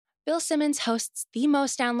Bill Simmons hosts the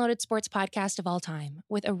most downloaded sports podcast of all time,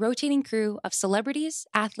 with a rotating crew of celebrities,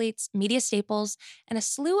 athletes, media staples, and a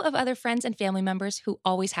slew of other friends and family members who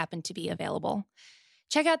always happen to be available.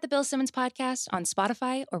 Check out the Bill Simmons podcast on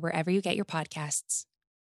Spotify or wherever you get your podcasts.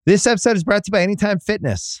 This episode is brought to you by Anytime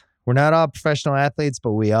Fitness. We're not all professional athletes,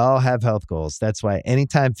 but we all have health goals. That's why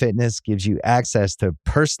Anytime Fitness gives you access to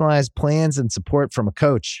personalized plans and support from a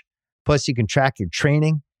coach. Plus, you can track your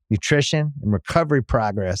training, nutrition, and recovery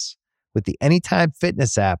progress with the Anytime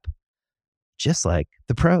Fitness app, just like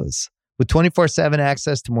the pros. With 24/7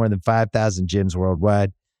 access to more than 5,000 gyms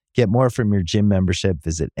worldwide, get more from your gym membership.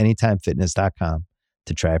 Visit anytimefitness.com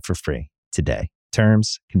to try it for free today.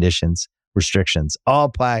 Terms, conditions, restrictions all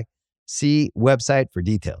apply. See website for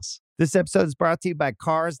details. This episode is brought to you by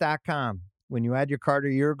Cars.com. When you add your car to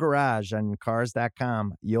your garage on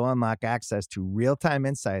Cars.com, you'll unlock access to real-time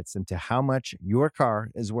insights into how much your car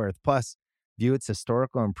is worth. Plus, view its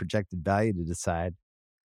historical and projected value to decide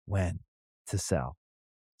when to sell.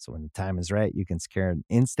 So when the time is right, you can secure an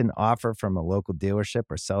instant offer from a local dealership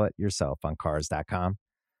or sell it yourself on Cars.com.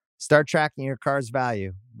 Start tracking your car's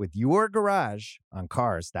value with your garage on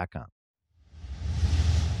Cars.com.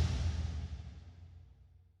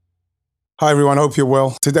 Hi everyone, hope you're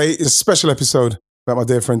well. Today is a special episode about my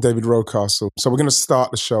dear friend David Rocastle. So we're going to start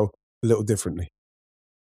the show a little differently.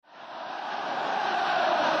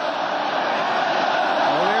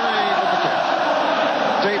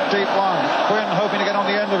 Deep one. Quinn hoping to get on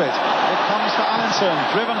the end of it. It comes to Allinson.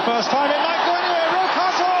 Driven first time. It might go anywhere.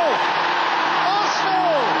 Rocastle!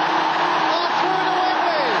 Arsenal are through to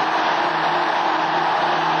Wembley.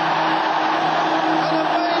 An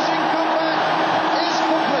amazing comeback is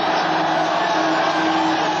complete.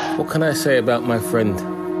 What can I say about my friend,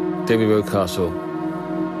 David Rocastle,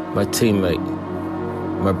 my teammate,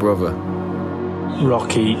 my brother?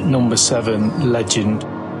 Rocky, number 7, legend.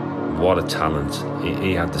 What a talent.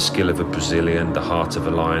 He had the skill of a Brazilian, the heart of a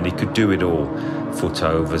lion. He could do it all. Foot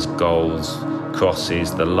overs, goals,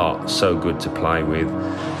 crosses, the lot. So good to play with.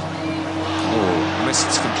 Oh,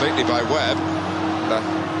 missed completely by Webb.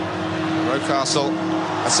 Rocastle,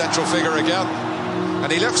 a central figure again.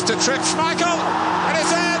 And he looks to trip Schmeichel. And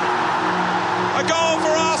it's in! A goal for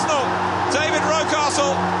Arsenal. David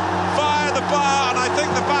Rocastle fired the bar, and I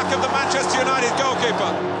think the back of the Manchester United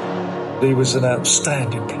goalkeeper. He was an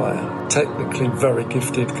outstanding player, technically very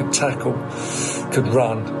gifted, could tackle, could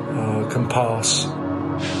run, can pass.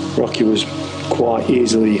 Rocky was quite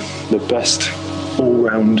easily the best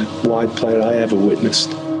all-round wide player I ever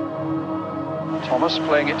witnessed. Thomas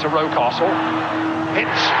playing it to Rocastle. It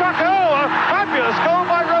struck. Oh, a fabulous goal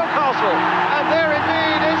by Rocastle. And there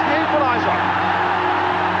indeed is the equaliser.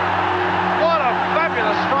 What a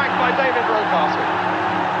fabulous strike by David Rocastle.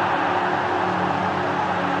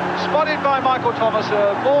 Spotted by Michael Thomas,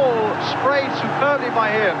 a ball sprayed superbly by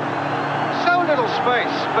him. So little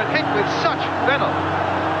space, but hit with such venom.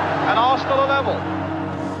 And Arsenal are level.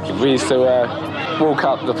 We used to walk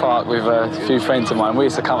up the park with a few friends of mine. We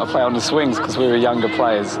used to come and play on the swings because we were younger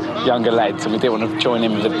players, younger lads, and we didn't want to join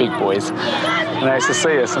in with the big boys. And they used to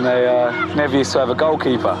see us, and they never used to have a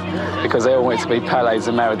goalkeeper because they all wanted to be Pelés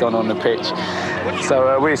and Maradona on the pitch.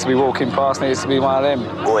 So we used to be walking past, and it used to be one of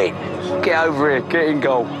them. Oi, get over here, get in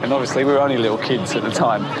goal. And obviously we were only little kids at the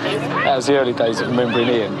time. That was the early days of remembering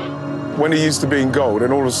Ian. When he used to be in goal,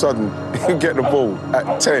 then all of a sudden he'd get the ball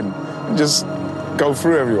at 10 and just go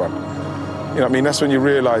through everyone. You know what I mean? That's when you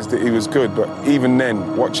realise that he was good. But even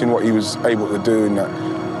then, watching what he was able to do, and that,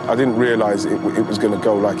 I didn't realise it was going to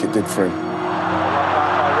go like it did for him.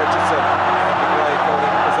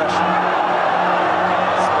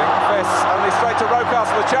 To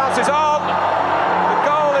Rocastle, the chance is on. The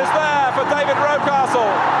goal is there for David Rocastle.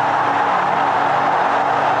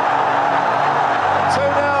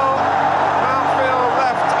 2-0. Mountfield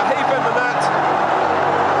left a heap in the net.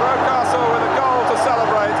 Rocastle with a goal to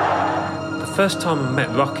celebrate. The first time I met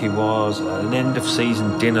Rocky was at an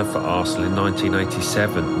end-of-season dinner for Arsenal in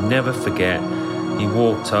 1987. Never forget, he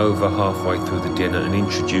walked over halfway through the dinner and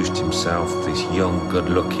introduced himself, this young,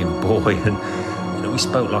 good-looking boy, and he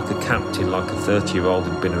spoke like a captain, like a 30-year-old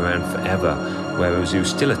who'd been around forever, whereas he was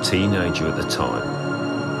still a teenager at the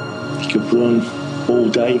time. He could run all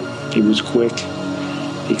day, he was quick,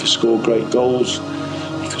 he could score great goals,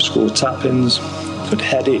 he could score tap-ins, he could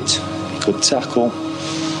head it, he could tackle,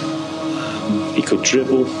 he could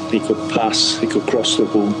dribble, he could pass, he could cross the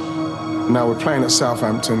ball. Now we're playing at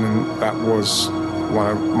Southampton, and that was one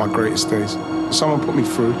of my greatest days. Someone put me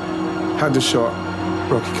through, had the shot,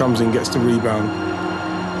 Rocky comes in, gets the rebound,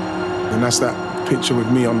 and that's that picture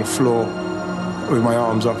with me on the floor with my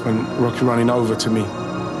arms up and Rocky running over to me.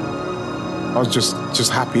 I was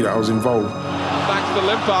just happy that I was involved. Thanks to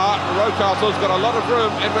Limpar, Rocastle's got a lot of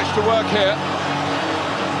room in which to work here.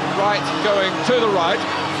 Wright going to the right.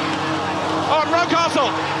 On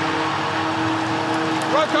Rocastle!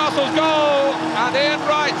 Rocastle's goal, and Ian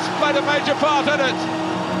Wright's played a major part in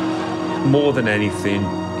it. More than anything,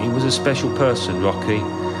 he was a special person, Rocky.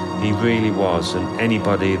 He really was, and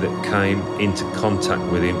anybody that came into contact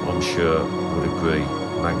with him, I'm sure, would agree.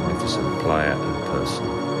 Magnificent player and person.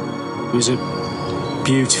 He was a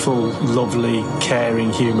beautiful, lovely,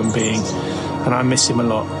 caring human being, and I miss him a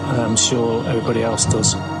lot, and I'm sure everybody else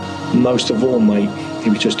does. Most of all, mate, he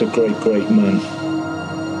was just a great, great man.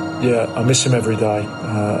 Yeah, I miss him every day.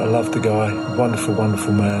 I love the guy. Wonderful,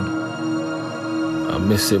 wonderful man. I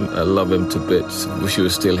miss him. I love him to bits. Wish he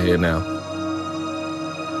was still here now.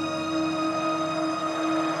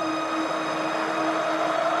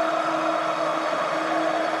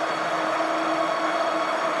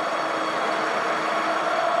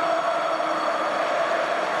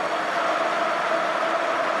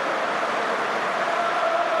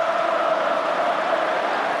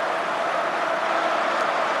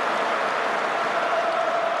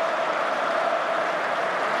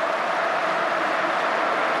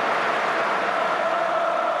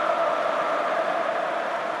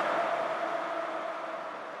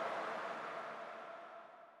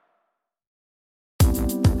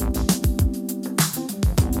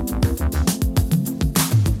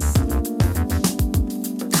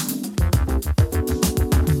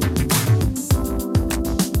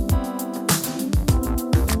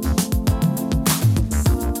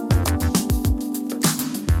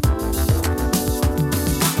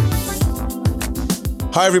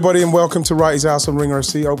 Hi everybody and welcome to Wrighty's House on Ring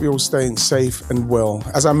RFC. Hope you're all staying safe and well.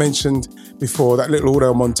 As I mentioned before, that little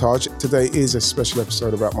audio montage, today is a special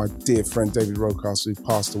episode about my dear friend David Rocastle, who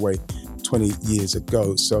passed away 20 years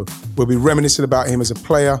ago. So we'll be reminiscing about him as a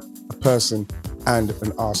player, a person and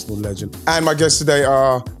an Arsenal legend. And my guests today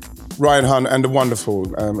are Ryan Hunt and a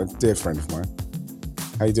wonderful, a dear friend of mine.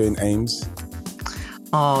 How you doing, Ames?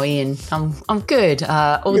 Oh, Ian, I'm good.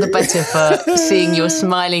 All the better for seeing your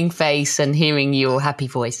smiling face and hearing your happy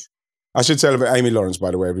voice. I should tell about Amy Lawrence,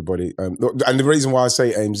 by the way, everybody. And the reason why I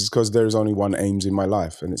say Ames is because there is only one Ames in my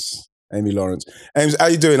life, and it's Amy Lawrence. Ames, how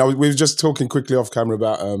you doing? We were just talking quickly off camera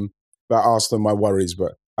about Arsenal and my worries,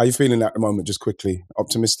 but how are you feeling at the moment, just quickly?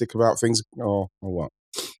 Optimistic about things or what?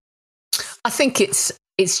 I think it's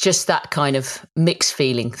just that kind of mixed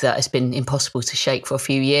feeling that has been impossible to shake for a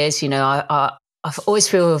few years. You know, I've always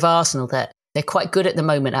feel with Arsenal that they're quite good at the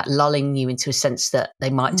moment at lulling you into a sense that they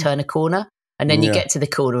might turn a corner, and then you get to the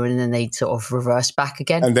corner and then they sort of reverse back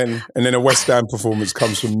again. And then a West Ham performance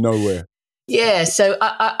comes from nowhere. Yeah, so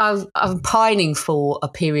I'm pining for a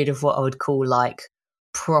period of what I would call like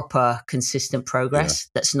proper consistent progress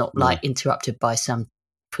that's not like interrupted by some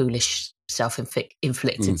foolish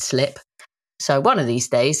self-inflicted slip. So one of these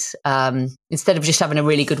days, instead of just having a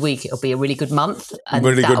really good week, it'll be a really good month. And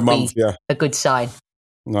really good month, yeah. A good sign.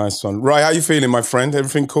 Nice one. Right, how you feeling, my friend?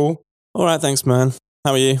 Everything cool? All right, thanks, man.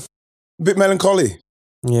 How are you? A bit melancholy.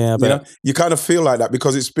 Yeah, but you kind of feel like that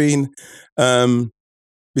because it's been,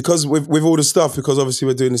 because with all the stuff, because obviously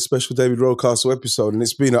we're doing this special David Rocastle episode, and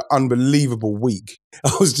it's been an unbelievable week.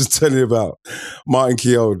 I was just telling you about Martin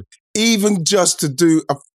Keown. Even just to do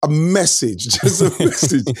a message,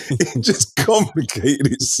 it just complicated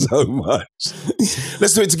it so much.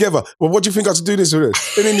 Let's do it together. Well, what do you think I should do this with?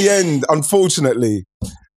 And in the end, unfortunately,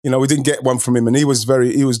 we didn't get one from him, and he was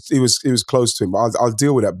close to him. I'll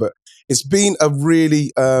deal with that. But it's been a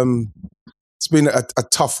really, it's been a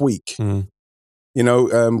tough week.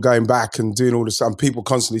 Going back and doing all this, and people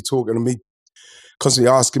constantly talking to me,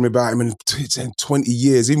 constantly asking me about him, and it's 20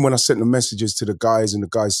 years. Even when I sent the messages to the guys, and the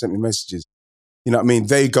guys sent me messages, you know what I mean?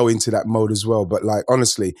 They go into that mode as well. But like,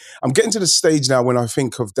 honestly, I'm getting to the stage now when I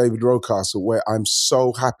think of David Rocastle where I'm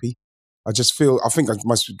so happy. I think I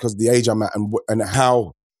must be because of the age I'm at and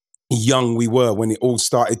how young we were when it all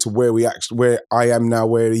started to where I am now,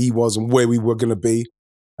 where he was and where we were going to be.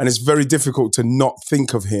 And it's very difficult to not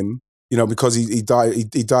think of him, because he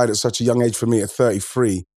died at such a young age for me at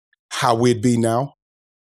 33. How we'd be now.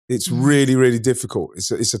 It's really, really difficult.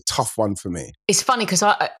 It's a tough one for me. It's funny because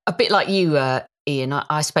a bit like you, Ian,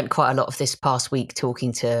 I spent quite a lot of this past week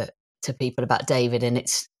talking to people about David, and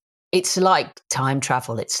it's like time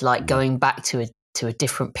travel. It's like going back to a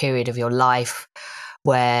different period of your life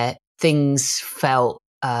where things felt,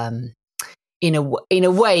 in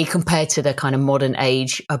a way, compared to the kind of modern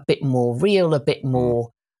age, a bit more real, a bit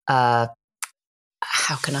more.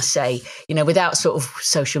 How can I say, without sort of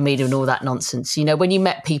social media and all that nonsense, when you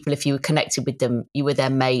met people, if you were connected with them, you were their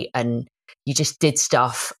mate and you just did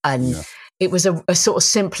stuff. And it was a sort of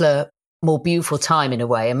simpler, more beautiful time in a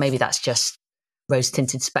way. And maybe that's just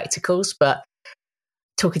rose-tinted spectacles. But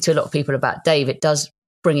talking to a lot of people about Dave, it does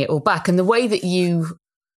bring it all back. And the way that you,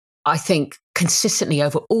 I think, consistently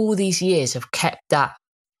over all these years have kept that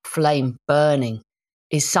flame burning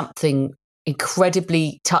is something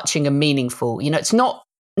incredibly touching and meaningful. You know, it's not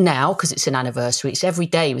now because it's an anniversary, it's every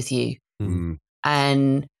day with you. Mm.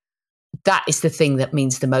 And that is the thing that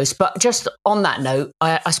means the most. But just on that note,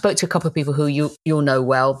 I spoke to a couple of people who you'll know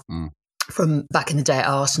well from back in the day at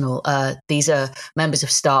Arsenal. These are members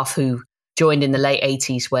of staff who joined in the late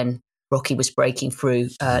 80s when Rocky was breaking through,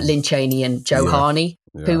 Lynn Cheney and Joe Harney,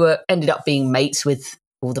 who ended up being mates with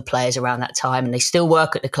all the players around that time, and they still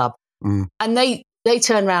work at the club. And they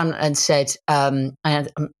turned around and said, and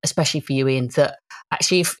especially for you, Ian, that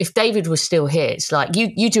actually if David was still here, it's like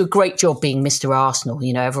you do a great job being Mr. Arsenal.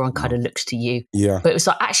 You know, everyone kind of looks to you. Yeah. But it was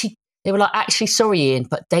like, they were like, actually, sorry, Ian,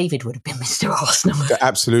 but David would have been Mr. Arsenal. Yeah,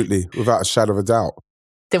 absolutely, without a shadow of a doubt.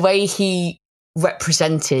 The way he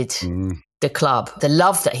represented the club, the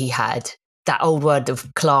love that he had, that old word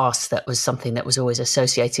of class that was something that was always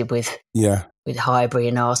associated with Highbury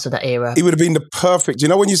and Arsenal, that era. He would have been the perfect, you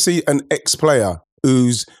know, when you see an ex-player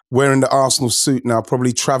who's wearing the Arsenal suit now,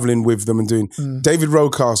 probably travelling with them and doing David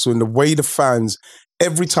Rocastle, and the way the fans,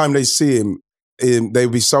 every time they see him, they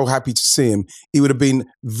would be so happy to see him. He would have been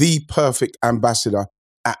the perfect ambassador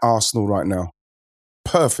at Arsenal right now.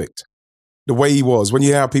 Perfect. The way he was, when you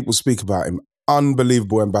hear how people speak about him,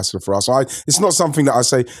 unbelievable ambassador for us. It's not something that I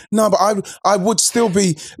say, no, but I would still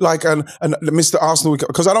be like an Mr. Arsenal,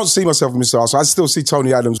 because I don't see myself as Mr. Arsenal. I still see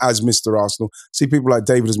Tony Adams as Mr. Arsenal, see people like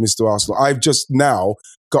David as Mr. Arsenal. I've just now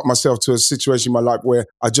got myself to a situation in my life where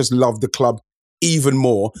I just love the club even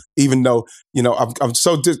more, even though, you know, I've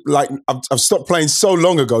stopped playing so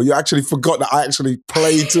long ago. You actually forgot that I actually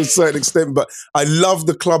played to a certain extent, but I love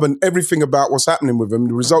the club and everything about what's happening with them,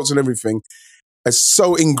 the results and everything. It's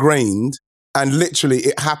so ingrained. And literally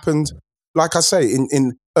it happened, like I say,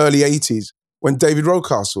 in early 80s when David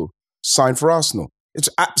Rocastle signed for Arsenal. It's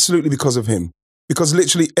absolutely because of him. Because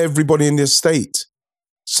literally everybody in the estate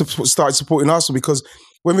started supporting Arsenal, because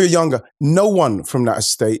when we were younger, no one from that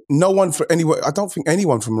estate, no one from anywhere, I don't think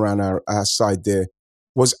anyone from around our side there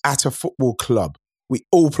was at a football club. We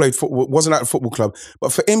all played football, wasn't at a football club.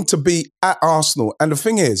 But for him to be at Arsenal, and the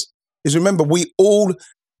thing is remember, we all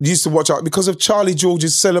used to watch out because of Charlie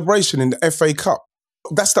George's celebration in the FA Cup.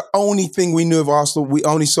 That's the only thing we knew of Arsenal. We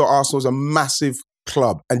only saw Arsenal as a massive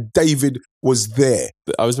club, and David was there.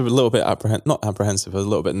 I was a little bit not apprehensive, I was a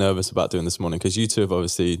little bit nervous about doing this morning, because you two have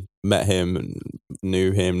obviously met him and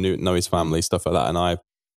know his family, stuff like that, and I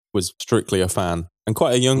was strictly a fan, and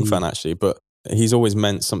quite a young fan actually, but he's always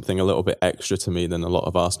meant something a little bit extra to me than a lot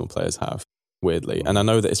of Arsenal players have, weirdly. And I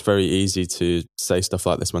know that it's very easy to say stuff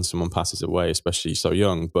like this when someone passes away, especially so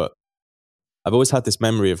young, but I've always had this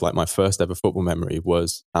memory of, like, my first ever football memory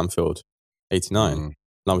was Anfield 89, and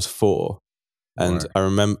I was 4. And I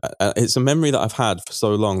remember, it's a memory that I've had for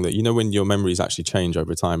so long that, you know, when your memories actually change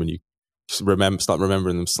over time and you start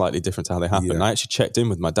remembering them slightly different to how they happen. Yeah. I actually checked in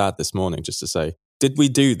with my dad this morning just to say, did we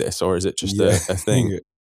do this, or is it just a thing?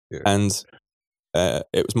 And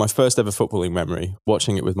it was my first ever footballing memory,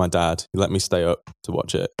 watching it with my dad. He let me stay up to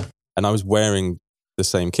watch it. And I was wearing the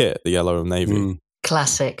same kit, the yellow and navy.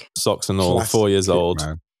 Classic. Socks and all, 4 years old.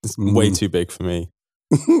 Man. It's way too big for me.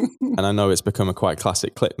 And I know it's become a quite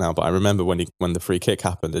classic clip now, but I remember when the free kick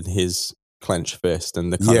happened and his clenched fist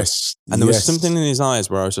and the there was something in his eyes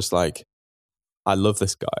where I was just like, I love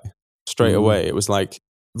this guy straight away. It was like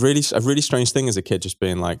a really strange thing as a kid, just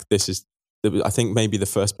being like, I think maybe the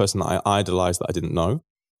first person that I idolized that I didn't know.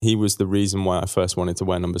 He was the reason why I first wanted to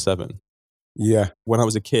wear number 7. Yeah. When I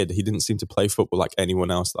was a kid, he didn't seem to play football like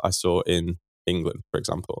anyone else that I saw in England, for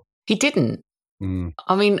example. He didn't.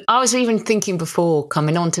 I mean, I was even thinking before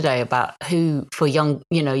coming on today about who, for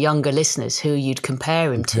younger listeners, who you'd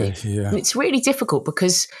compare him to. Yeah. And it's really difficult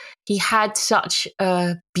because he had such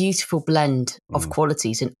a beautiful blend of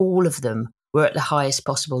qualities, and all of them were at the highest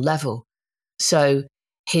possible level. So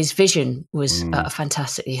his vision was at a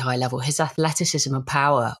fantastically high level. His athleticism and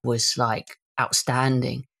power was like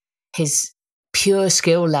outstanding. His pure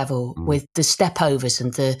skill level with the step overs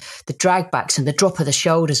and the drag backs and the drop of the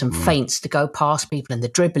shoulders and feints to go past people and the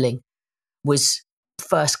dribbling was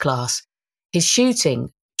first class. His shooting,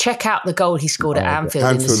 check out the goal he scored at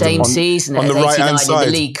Anfield in the same season as 89 in the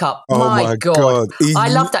League Cup. Oh my God. I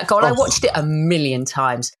love that goal. I watched it a million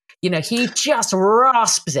times. You know, he just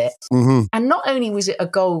rasps it. And not only was it a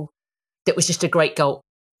goal that was just a great goal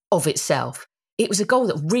of itself, it was a goal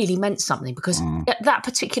that really meant something, because at that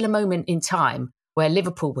particular moment in time where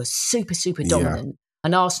Liverpool was super, super dominant,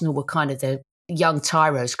 and Arsenal were kind of the young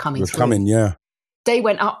tyros coming through. Coming, yeah. They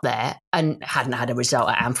went up there and hadn't had a result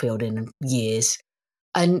at Anfield in years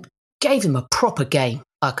and gave them a proper game,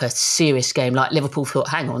 like a serious game. Like Liverpool thought,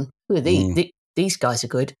 hang on, who are these? These guys are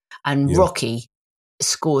good. And Rocky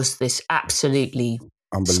scores this absolutely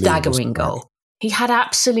staggering goal. He had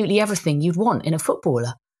absolutely everything you'd want in a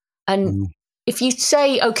footballer. And if you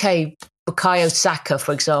say, okay, Bukayo Saka,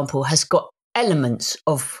 for example, has got elements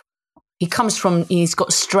of, he's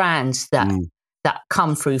got strands that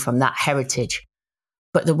come through from that heritage.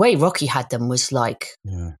 But the way Rocky had them was like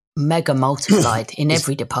mega multiplied in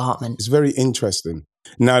every department. It's very interesting.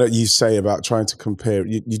 Now that you say about trying to compare,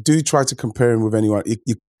 you do try to compare him with anyone.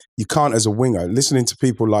 You can't as a winger. Listening to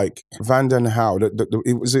people like Van den Hau,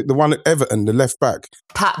 was it the one at Everton, the left back?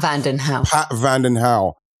 Pat Van den Hau. Pat Van den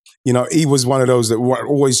Hau. You know, he was one of those that were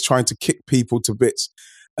always trying to kick people to bits.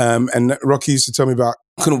 And Rocky used to tell me about,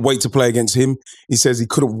 couldn't wait to play against him. He says he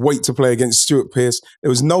couldn't wait to play against Stuart Pearce. There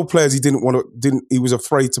was no players he was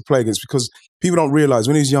afraid to play against, because people don't realise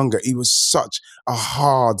when he was younger, he was such a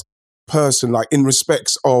hard person, like in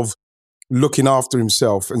respects of looking after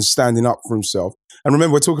himself and standing up for himself. And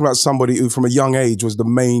remember, we're talking about somebody who from a young age was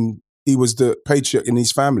he was the patriarch in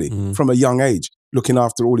his family from a young age, looking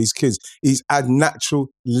after all these kids. He's had natural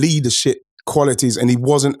leadership qualities and he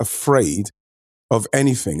wasn't afraid of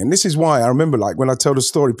anything. And this is why I remember, like, when I tell the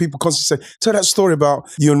story, people constantly say, tell that story about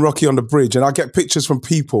you and Rocky on the bridge. And I get pictures from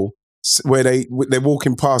people where they're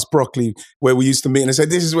walking past Brockley, where we used to meet. And they say,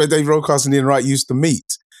 this is where Dave Rocastle and Ian Wright used to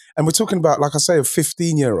meet. And we're talking about, like I say, a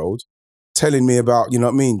 15-year-old telling me about, you know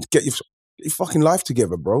what I mean, get your fucking life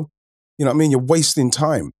together, bro. You know what I mean? You're wasting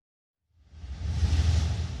time.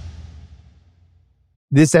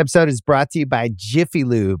 This episode is brought to you by Jiffy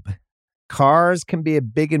Lube. Cars can be a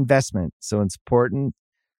big investment, so it's important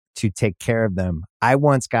to take care of them. I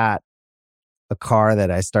once got a car that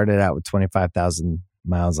I started out with 25,000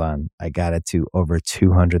 miles on. I got it to over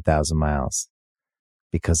 200,000 miles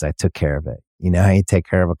because I took care of it. You know how you take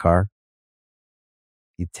care of a car?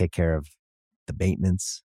 You take care of the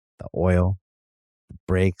maintenance, the oil, the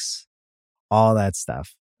brakes, all that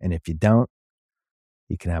stuff. And if you don't,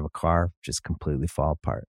 you can have a car just completely fall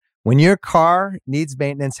apart. When your car needs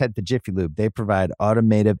maintenance, head to Jiffy Lube. They provide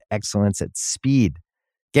automotive excellence at speed.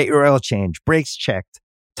 Get your oil change, brakes checked,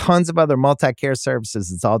 tons of other multi-care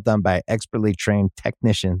services. It's all done by expertly trained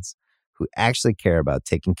technicians who actually care about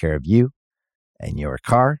taking care of you and your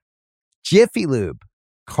car. Jiffy Lube,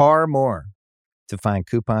 car more. To find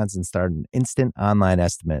coupons and start an instant online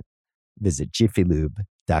estimate, visit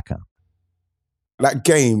jiffylube.com.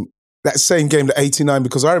 That same game, the 89,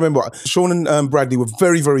 because I remember Sean and Bradley were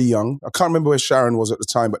very, very young. I can't remember where Sharon was at the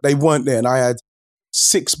time, but they weren't there. And I had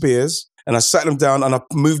 6 beers and I sat them down and I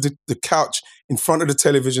moved the couch in front of the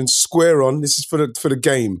television, square on. This is for the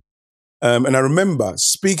game. And I remember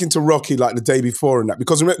speaking to Rocky like the day before and that,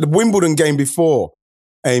 because the Wimbledon game before,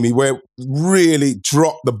 Amy, where really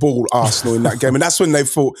dropped the ball, Arsenal, in that game. And that's when they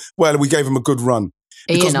thought, well, we gave them a good run.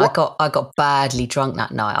 Ian, I got badly drunk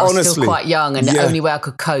that night. I was still quite young, and the only way I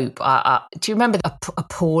could cope. Do you remember the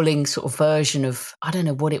appalling sort of version of, I don't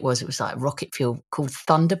know what it was. It was like rocket fuel called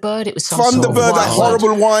Thunderbird. It was some Thunderbird, sort of that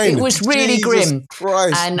horrible wine. It was really grim.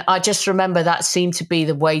 Christ. And I just remember that seemed to be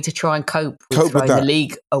the way to try and cope with throwing the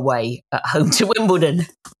league away at home to Wimbledon.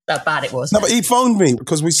 How bad it was. No, but he phoned me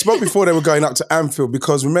because we spoke before they were going up to Anfield,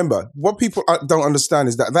 because remember, what people don't understand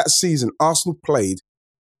is that season Arsenal played,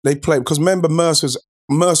 because remember Merce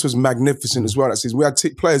was magnificent as well that season. We had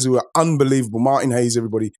players who were unbelievable. Martin Hayes,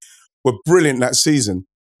 everybody were brilliant that season.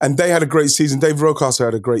 And they had a great season. Dave Rocastle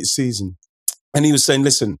had a great season. And he was saying,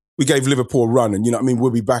 listen, we gave Liverpool a run and, you know what I mean,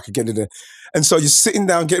 we'll be back again today. And so you're sitting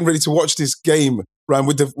down getting ready to watch this game, right,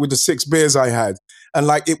 with the 6 beers I had. And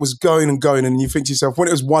like it was going and going. And you think to yourself, when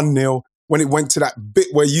it was 1-0, when it went to that bit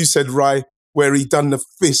where you said, Rai, where he done the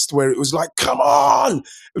fist, where it was like, come on!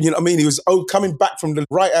 You know what I mean? He was coming back from the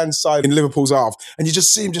right-hand side in Liverpool's half, and you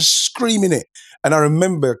just see him just screaming it. And I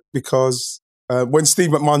remember because when Steve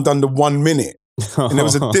McMahon done the 1 minute, and there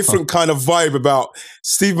was a different kind of vibe about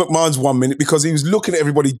Steve McMahon's 1 minute, because he was looking at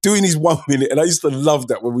everybody doing his 1 minute, and I used to love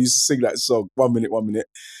that when we used to sing that song, 1 minute, 1 minute.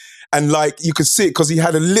 And like, you could see it because he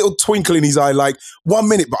had a little twinkle in his eye, like 1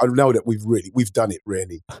 minute, but I know that we've done it,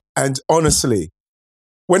 really. And honestly,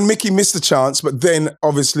 when Mickey missed the chance, but then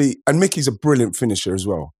obviously, and Mickey's a brilliant finisher as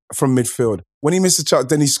well from midfield. When he missed the chance,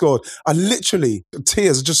 then he scored. I literally,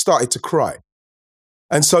 tears just started to cry.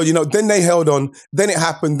 And so, you know, then they held on, then it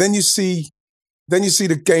happened. Then you see Then you see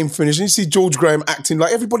the game finish, and you see George Graham acting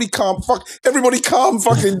like everybody calm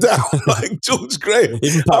fucking down, like George Graham.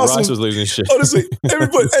 Even Pat Rice was losing his shit. Honestly,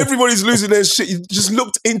 everybody's losing their shit. You just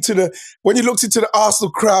looked into the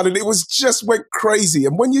Arsenal crowd, and it was just went crazy.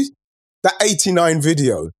 And when that 89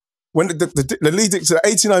 video, when the lead to the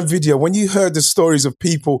 89 video, when you heard the stories of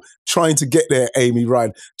people trying to get there, Amy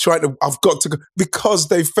Ryan, I've got to go, because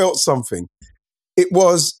they felt something.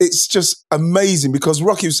 It's just amazing, because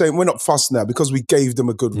Rocky was saying, we're not fussed now because we gave them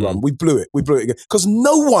a good run. We blew it again. Because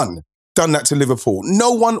no one done that to Liverpool.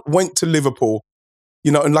 No one went to Liverpool,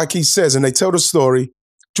 and like he says, and they tell the story,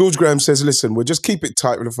 George Graham says, listen, we'll just keep it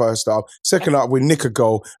tight with the first half. Second half, we'll nick a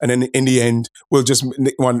goal. And then in the end, we'll just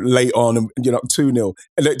nick one late on and, 2-0.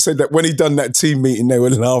 And they said that when he done that team meeting, they were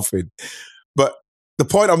laughing. But the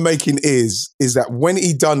point I'm making is that when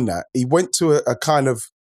he done that, he went to a kind of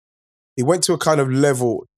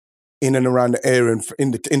level in and around the area and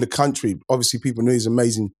in the country. Obviously, people knew he's an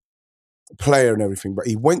amazing player and everything, but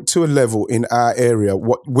he went to a level in our area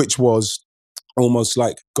which was almost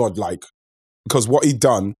like godlike, because what he'd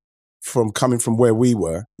done from coming from where we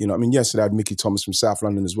were, yes, they had Mickey Thomas from South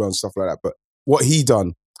London as well and stuff like that, but what he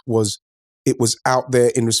done was, it was out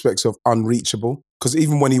there in respects of unreachable, because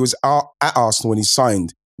even when he was at Arsenal, when he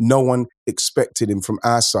signed, no one expected him from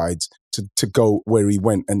our sides to go where he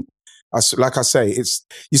went. And like I say,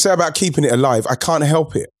 you say about keeping it alive. I can't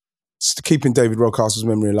help it. It's keeping David Rocastle's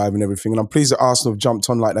memory alive and everything. And I'm pleased that Arsenal have jumped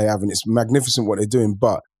on like they have, and it's magnificent what they're doing.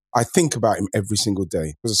 But I think about him every single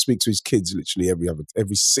day, because I speak to his kids literally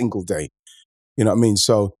every single day. You know what I mean?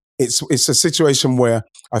 So it's a situation where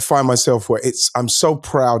I find myself where I'm so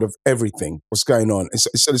proud of everything, what's going on.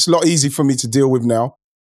 It's a lot easier for me to deal with now,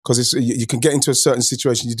 because you can get into a certain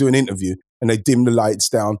situation, you do an interview and they dim the lights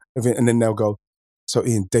down, and then they'll go, so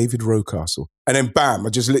Ian, David Rocastle. And then bam,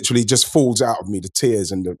 it just literally just falls out of me, the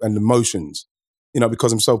tears and the emotions,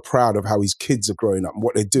 because I'm so proud of how his kids are growing up and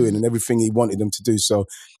what they're doing and everything he wanted them to do. So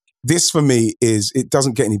this for me it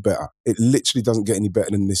doesn't get any better. It literally doesn't get any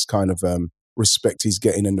better than this kind of respect he's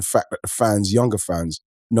getting, and the fact that the younger fans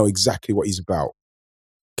know exactly what he's about.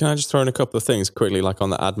 Can I just throw in a couple of things quickly, like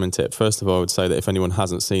on the admin tip? First of all, I would say that if anyone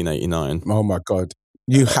hasn't seen 89... Oh my God.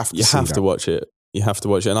 You have to watch it. You have to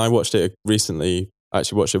watch it. And I watched it recently. I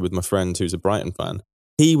actually watched it with my friend who's a Brighton fan.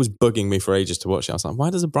 He was bugging me for ages to watch it. I was like, why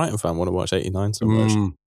does a Brighton fan want to watch 89 so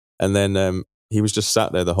much? And then he was just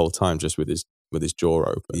sat there the whole time just with his jaw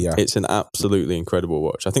open. Yeah. It's an absolutely incredible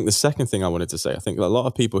watch. I think the second thing I wanted to say, I think a lot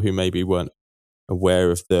of people who maybe weren't aware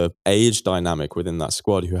of the age dynamic within that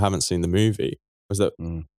squad, who haven't seen the movie, was that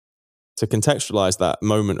to contextualize that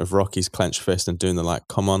moment of Rocky's clenched fist and doing the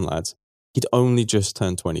come on lads, he'd only just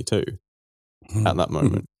turned 22 at that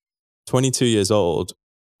moment. 22 years old.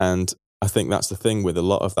 And I think that's the thing with a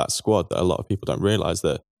lot of that squad, that a lot of people don't realize,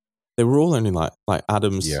 that they were all only like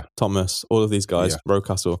Adams, Thomas, all of these guys,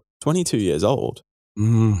 Rocastle, 22 years old.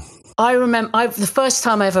 I remember the first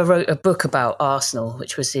time I ever wrote a book about Arsenal,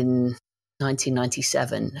 which was in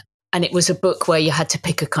 1997. And it was a book where you had to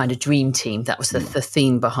pick a kind of dream team. That was the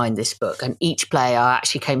theme behind this book. And each player, I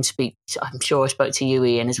actually came to speak, I'm sure I spoke to you,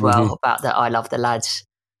 Ian, as well, about that I Love the Lads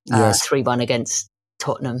 3-1 against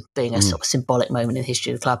Tottenham being a sort of symbolic moment in the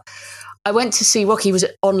history of the club. I went to see Rocky. Was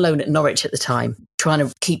on loan at Norwich at the time, trying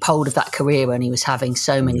to keep hold of that career when he was having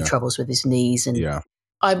so many troubles with his knees. And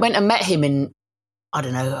I went and met him in, I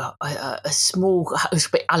don't know, a small, it was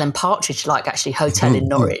a bit Alan Partridge-like actually, hotel in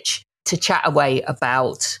Norwich, to chat away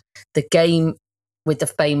about the game with the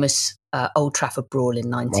famous Old Trafford brawl in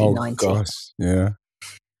 1990. Oh, gosh, yeah.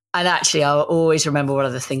 And actually, I'll always remember one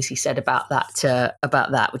of the things he said about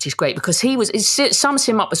that, which is great, because it sums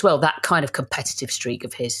him up as well, that kind of competitive streak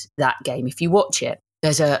of his, that game. If you watch it,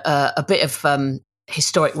 there's a bit of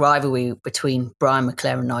historic rivalry between Brian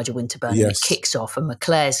McClair and Nigel Winterburn. Yes. It kicks off, and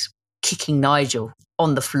McClair's kicking Nigel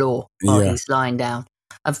on the floor while he's lying down.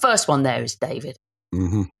 And first one there is David.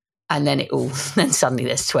 Mm-hmm. And then then suddenly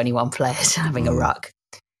there's 21 players having a ruck.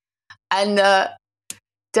 And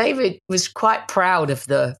David was quite proud of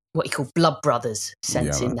what he called blood brothers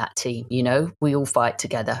sense in that team. We all fight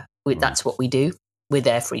together. That's what we do. We're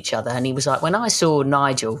there for each other. And he was like, when I saw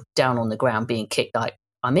Nigel down on the ground being kicked,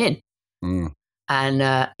 I'm in.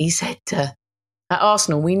 And he said, at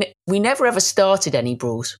Arsenal, we never ever started any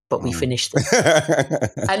brawls, but we finished them.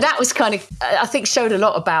 And that was kind of, I think, showed a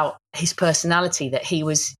lot about his personality, that he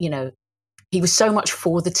was, he was so much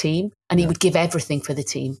for the team, and he would give everything for the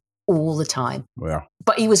team all the time. Yeah.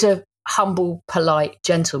 But he was a humble, polite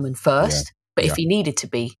gentleman first. But if he needed to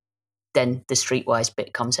be, then the streetwise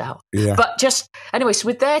bit comes out. Yeah. But anyway, so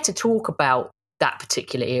we're there to talk about that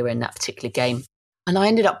particular era and that particular game. And I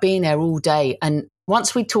ended up being there all day. And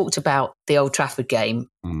once we talked about the Old Trafford game,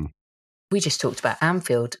 we just talked about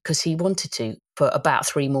Anfield because he wanted to for about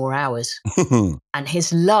 3 more hours. And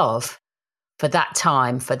his love for that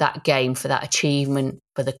time, for that game, for that achievement,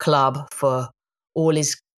 for the club, for all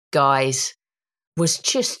his guys was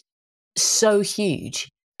just so huge.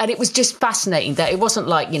 And it was just fascinating that it wasn't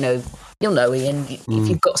like, you'll know, Ian, if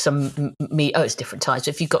you've got some, it's different times.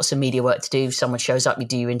 If you've got some media work to do, someone shows up, you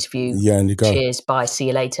do your interview. Yeah, and you go. Cheers, bye, see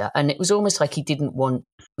you later. And it was almost like he didn't want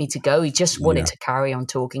me to go. He just wanted to carry on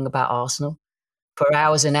talking about Arsenal for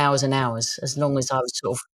hours and hours and hours, as long as I was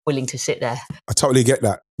sort of willing to sit there. I totally get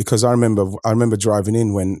that, because I remember driving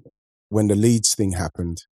in when the Leeds thing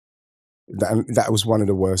happened. That was one of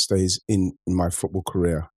the worst days in my football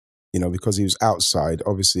career. Because he was outside,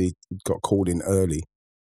 obviously got called in early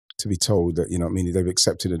to be told that, they've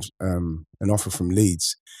accepted an offer from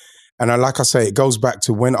Leeds. And like I say, it goes back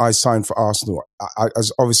to when I signed for Arsenal. I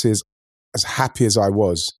as happy as I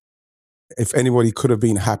was, if anybody could have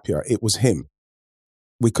been happier, it was him.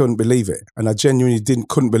 We couldn't believe it. And I genuinely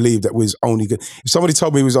couldn't believe that we was only good. If somebody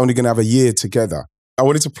told me we was only going to have a year together, I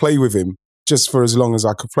wanted to play with him just for as long as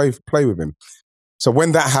I could play with him. So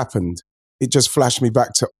when that happened, it just flashed me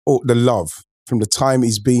back to all the love from the time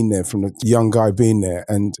he's been there, from the young guy being there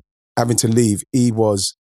and having to leave. He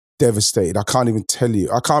was devastated. I can't even tell you.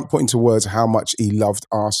 I can't put into words how much he loved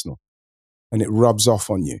Arsenal, and it rubs off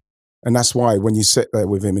on you. And that's why when you sit there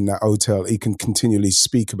with him in that hotel, he can continually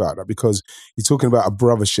speak about that, because you're talking about a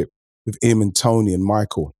brothership with him and Tony and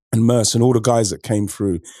Michael and Merce and all the guys that came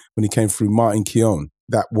through when he came through, Martin Keown,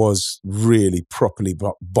 that was really properly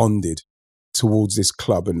bonded towards this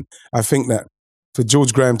club. And I think that for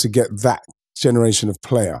George Graham to get that generation of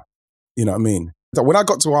player, you know what I mean? When I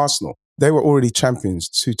got to Arsenal, they were already champions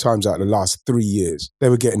 2 times out of the last 3 years. They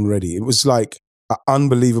were getting ready. It was like an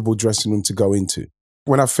unbelievable dressing room to go into.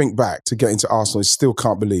 When I think back to get into Arsenal, I still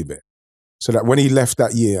can't believe it. So that when he left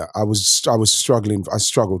that year, I was struggling. I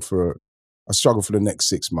struggled for the next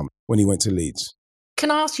 6 months when he went to Leeds.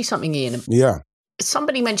 Can I ask you something, Ian? Yeah.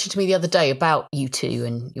 Somebody mentioned to me the other day about you two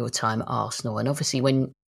and your time at Arsenal. And obviously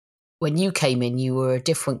when you came in, you were a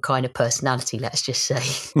different kind of personality, let's just say.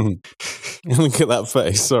 Look at that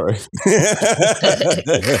face, sorry.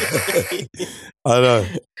 I know.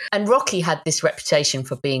 And Rocky had this reputation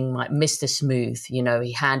for being like Mr. Smooth.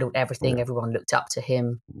 He handled everything. Yeah. Everyone looked up to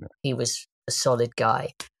him. Yeah. He was a solid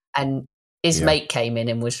guy. And his mate came in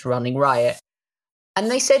and was running riot.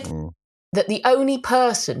 And they said that the only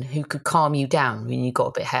person who could calm you down when you got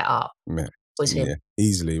a bit het up was him. Yeah,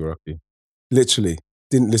 easily, Rocky. Literally.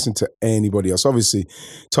 Didn't listen to anybody else. Obviously,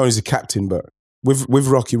 Tony's the captain, but with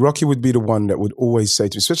Rocky would be the one that would always say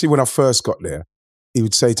to me, especially when I first got there, he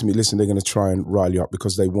would say to me, listen, they're going to try and rile you up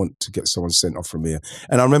because they want to get someone sent off from here.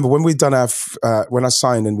 And I remember when when I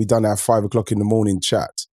signed and we done our 5 o'clock in the morning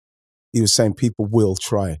chat, he was saying people will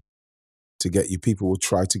try to get you. People will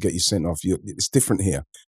try to get you sent off. It's different here.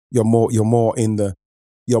 You're more in the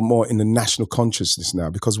national consciousness now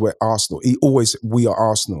because we're Arsenal. We are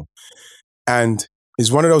Arsenal. And it's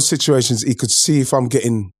one of those situations he could see if I'm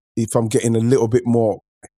getting a little bit more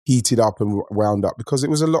heated up and wound up, because it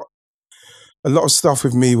was a lot of stuff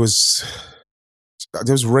with me there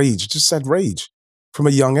was rage, just said rage from a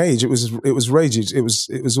young age. It was rage. It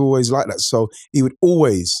was always like that. So he'd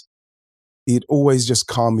always just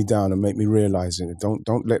calm me down and make me realize it.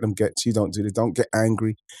 Don't let them get to you. Don't do it. Don't get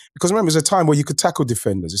angry. Because remember, there's a time where you could tackle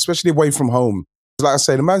defenders, especially away from home. Like I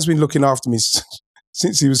say, the man's been looking after me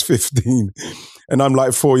since he was 15, and I'm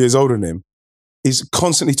like 4 years older than him. He's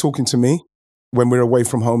constantly talking to me when we're away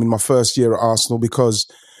from home in my first year at Arsenal, because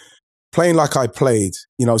playing like I played,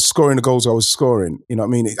 scoring the goals I was scoring,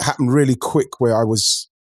 it happened really quick where I was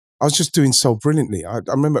just doing so brilliantly. I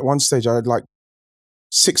remember at one stage I had like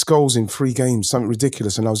 6 goals in 3 games, something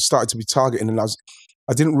ridiculous, and I was starting to be targeting, and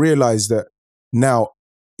I didn't realize that now,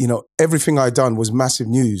 everything I'd done was massive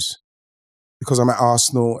news. Because I'm at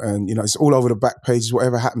Arsenal and, it's all over the back pages,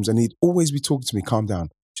 whatever happens. And he'd always be talking to me, calm down,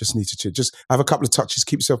 just need to chill. Just have a couple of touches,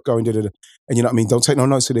 keep yourself going, And you know what I mean? Don't take no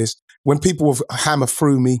notice of this. When people would hammer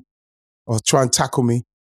through me or try and tackle me,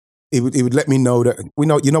 he would let me know that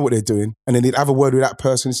you know what they're doing. And then he'd have a word with that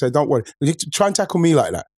person and say, don't worry, try and tackle me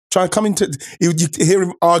like that. Try and come into, you hear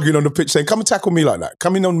him arguing on the pitch saying, come and tackle me like that.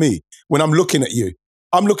 Come in on me when I'm looking at you.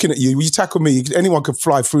 I'm looking at you. When you tackle me, anyone could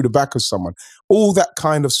fly through the back of someone. All that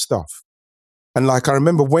kind of stuff. And I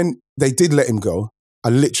remember when they did let him go, I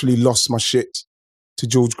literally lost my shit to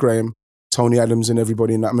George Graham, Tony Adams and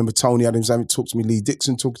everybody. And I remember Tony Adams having to talk to me, Lee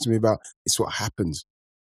Dixon talking to me about, it's what happens.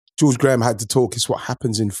 George Graham had to talk, it's what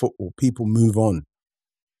happens in football. People move on.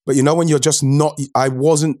 But you know when you're just not, I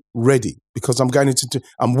wasn't ready because I'm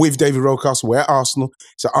I'm with David Rocastle. We're at Arsenal.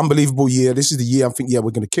 It's an unbelievable year. This is the year I'm thinking,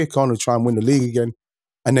 we're going to kick on and try and win the league again.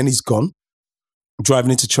 And then he's gone,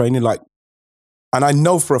 driving into training and I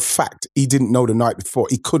know for a fact he didn't know the night before.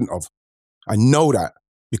 He couldn't have. I know that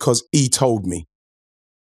because he told me.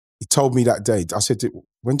 He told me that day. I said,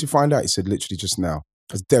 when did you find out? He said, literally just now.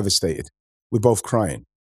 I was devastated. We're both crying.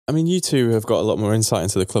 I mean, you two have got a lot more insight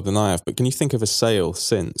into the club than I have, but can you think of a sale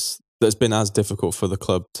since that's been as difficult for the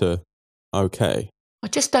club to okay? I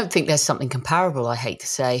just don't think there's something comparable, I hate to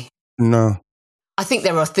say. No. I think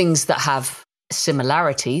there are things that have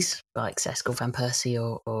similarities, like Cesc or Van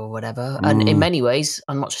Persie or whatever. And in many ways,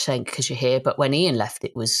 I'm not just saying because you're here, but when Ian left,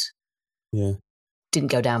 it was... didn't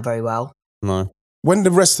go down very well. No. When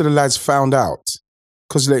the rest of the lads found out,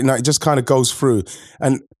 because it just kind of goes through.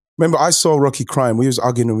 And remember, I saw Rocky crying. We was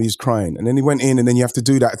arguing and we was crying. And then he went in and then you have to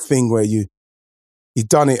do that thing where he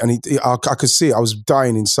done it and I could see it. I was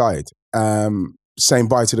dying inside, saying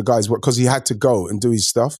bye to the guys because he had to go and do his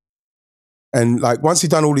stuff. And like once he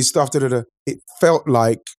done all his stuff, it felt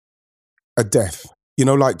like a death. You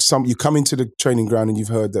know, like you come into the training ground and you've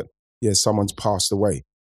heard that, someone's passed away.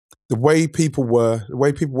 The way people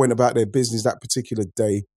went about their business that particular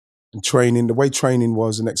day and training, the way training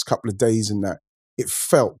was the next couple of days and that, it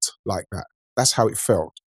felt like that. That's how it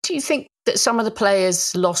felt. Do you think that some of the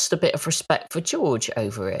players lost a bit of respect for George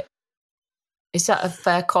over it? Is that a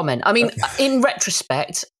fair comment? I mean, in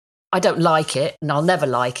retrospect, I don't like it and I'll never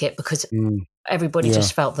like it because everybody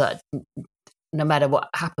just felt that no matter what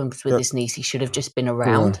happened with his niece, he should have just been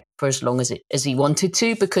around for as long as he wanted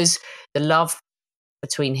to, because the love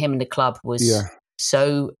between him and the club was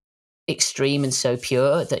so extreme and so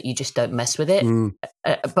pure that you just don't mess with it.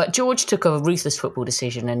 But George took a ruthless football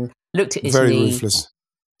decision and looked at his knee. Very ruthless.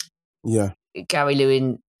 Yeah. Gary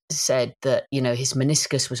Lewin said that, his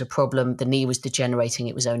meniscus was a problem. The knee was degenerating.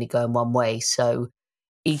 It was only going one way. So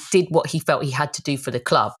he did what he felt he had to do for the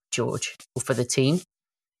club, George, or for the team.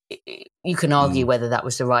 You can argue whether that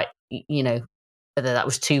was the right, whether that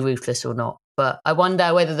was too ruthless or not. But I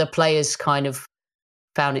wonder whether the players kind of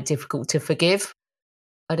found it difficult to forgive.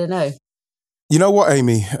 I don't know. You know what,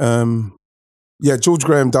 Amy? George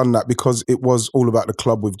Graham done that because it was all about the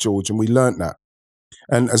club with George, and we learnt that.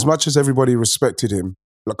 And as much as everybody respected him,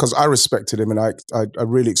 because I respected him and I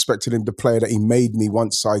really expected him, the player that he made me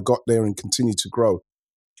once I got there and continued to grow,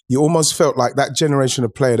 you almost felt like that generation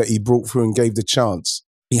of player that he brought through and gave the chance,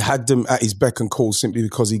 he had them at his beck and call simply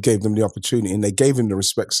because he gave them the opportunity and they gave him the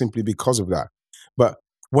respect simply because of that. But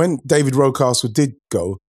when David Rocastle did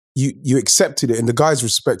go, you accepted it and the guys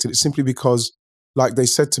respected it simply because, like they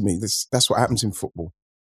said to me, that's what happens in football.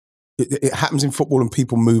 It happens in football and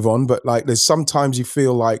people move on, but like there's sometimes you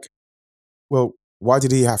feel like, well, why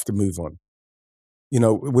did he have to move on?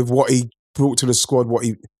 With what he brought to the squad,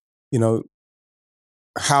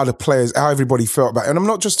 how everybody felt about it. And I'm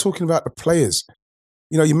not just talking about the players.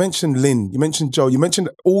 You mentioned Lynn, you mentioned Joe, you mentioned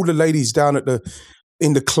all the ladies down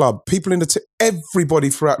in the club, people everybody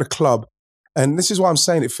throughout the club. And this is why I'm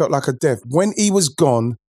saying it felt like a death. When he was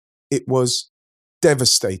gone, it was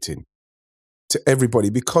devastating to everybody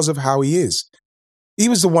because of how he is. He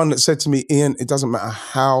was the one that said to me, Ian, it doesn't matter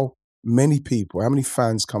how many people, how many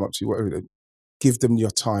fans come up to you, whatever, give them your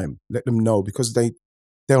time, let them know, because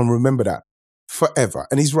they'll remember that forever.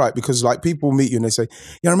 And he's right, because like people meet you and they say,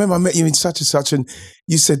 I remember I met you in such and such and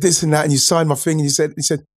you said this and that and you signed my thing and he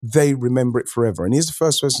said they remember it forever. And he's the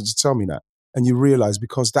first person to tell me that. And you realize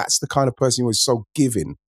because that's the kind of person who was so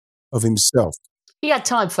giving of himself. He had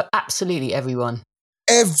time for absolutely everyone.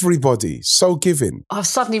 Everybody, so giving. I've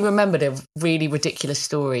suddenly remembered a really ridiculous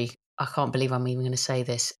story. I can't believe I'm even going to say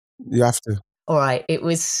this. You have to. All right. It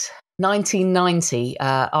was 1990.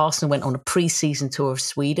 Arsenal went on a pre-season tour of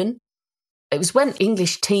Sweden. It was when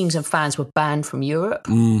English teams and fans were banned from Europe.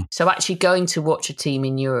 So actually going to watch a team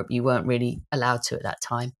in Europe, you weren't really allowed to at that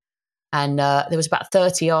time. And there was about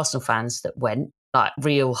 30 Arsenal fans that went, like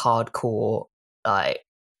real hardcore, like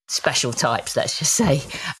special types, let's just say.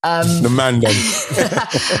 The man then.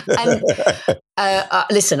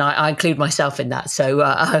 And listen, I include myself in that. So,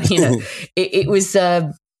 it was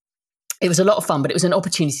a lot of fun, but it was an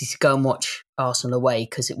opportunity to go and watch Arsenal away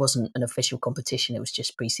because it wasn't an official competition. It was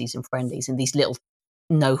just pre-season friendlies in these little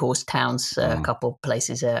no-horse towns, a couple of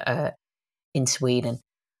places in Sweden.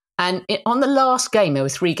 And on the last game, there were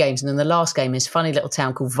 3 games, and then the last game is a funny little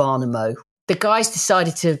town called Värnamo. The guys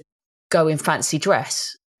decided to go in fancy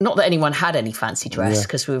dress. Not that anyone had any fancy dress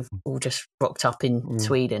because we were all just rocked up in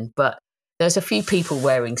Sweden, but there's a few people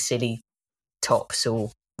wearing silly tops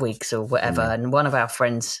or wigs or whatever. And one of our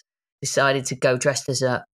friends decided to go dressed as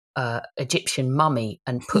a Egyptian mummy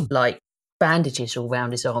and put like bandages all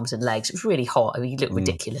around his arms and legs. It was really hot. I mean, he looked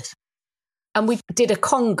ridiculous. And we did a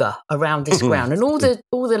conga around this ground, and all the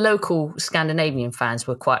local Scandinavian fans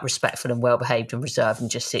were quite respectful and well behaved and reserved,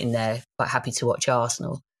 and just sitting there quite happy to watch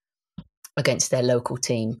Arsenal against their local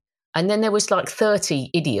team. And then there was like 30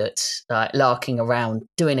 idiots larking around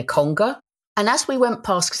doing a conga. And as we went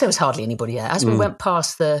past, because there was hardly anybody there, as we went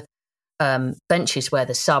past the benches where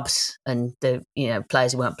the subs and the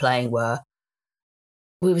players who weren't playing were,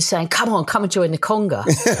 we were saying, "Come on, come and join the conga."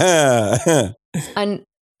 And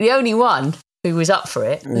the only one who was up for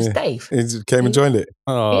it was Dave. He came and joined it.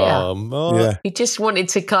 Oh, yeah. He just wanted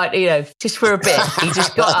to just for a bit. He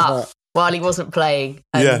just got up while he wasn't playing.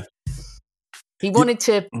 And he wanted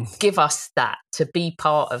to give us that, to be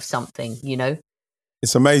part of something,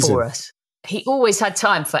 It's amazing. For us. He always had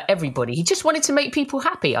time for everybody. He just wanted to make people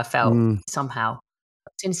happy, I felt, somehow.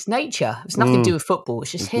 It's in his nature. It's nothing to do with football.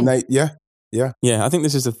 It's just him. Yeah. I think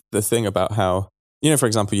this is the thing about how, for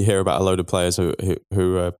example, you hear about a load of players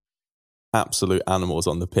who are absolute animals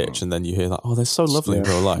on the pitch, and then you hear like, oh, they're so lovely in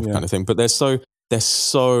real life kind of thing. But they're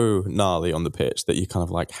so gnarly on the pitch that you kind of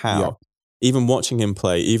like, how? Yeah. Even watching him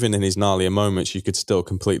play, even in his gnarlier moments, you could still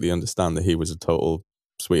completely understand that he was a total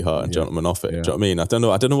sweetheart and gentleman off it. Do you know what I mean? I don't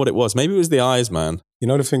know what it was. Maybe it was the eyes, man. You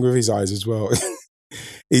know the thing with his eyes as well?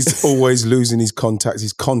 He's always losing his contacts.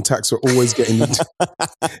 His contacts are always getting...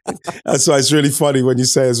 That's why it's really funny when you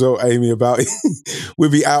say as well, Amy, about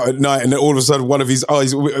we'll be out at night and then all of a sudden one of his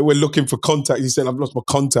eyes, we're looking for contact. He said, "I've lost my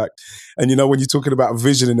contact." And when you're talking about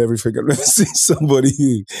vision and everything, I've never seen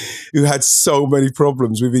somebody who had so many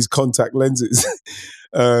problems with his contact lenses.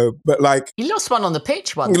 But like, he lost one on the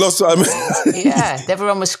pitch once. He lost one. Yeah,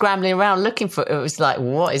 everyone was scrambling around looking for it. It was like,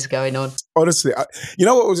 what is going on? Honestly, you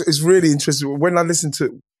know what is really interesting? When I listened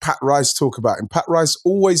to Pat Rice talk about him, Pat Rice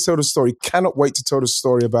always told a story, cannot wait to tell the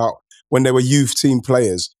story about when they were youth team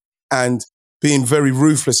players and being very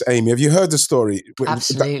ruthless, Amy. Have you heard the story?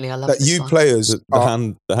 Absolutely, I love that. This you one. Players,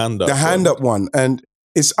 the hand up one. And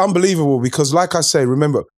it's unbelievable because like I say,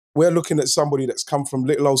 remember, we're looking at somebody that's come from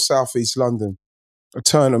little old Southeast London,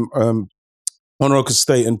 Turnham, Monroe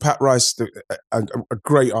Estate, and Pat Rice, a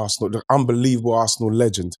great Arsenal, unbelievable Arsenal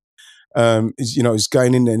legend, is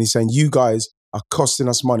going in there and he's saying, "You guys are costing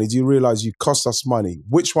us money. Do you realise you cost us money?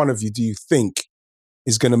 Which one of you do you think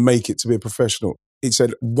is going to make it to be a professional?" He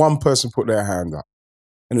said one person put their hand up,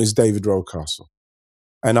 and it was David Rocastle.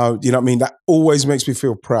 And that always makes me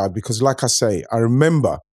feel proud because, like I say, I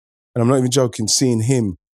remember, and I'm not even joking, seeing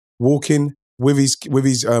him walking with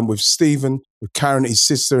Stephen, with Karen, his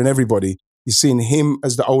sister, and everybody. You're seeing him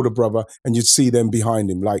as the older brother, and you'd see them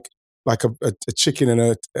behind him, like a chicken and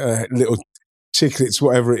a little chicklets,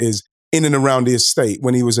 whatever it is, in and around the estate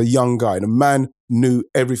when he was a young guy. And the man knew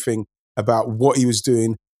everything about what he was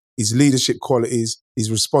doing, his leadership qualities,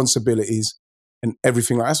 his responsibilities, and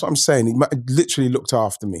everything. That's what I'm saying. He literally looked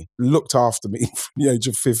after me from the age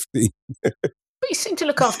of 15. But he seemed to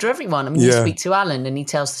look after everyone. I mean, you speak to Alan and he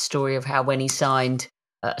tells the story of how when he signed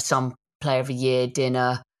some Player of the Year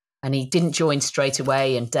dinner and he didn't join straight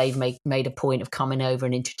away, and Dave made a point of coming over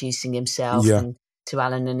and introducing himself and to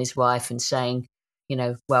Alan and his wife and saying,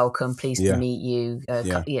 welcome, pleased to meet you.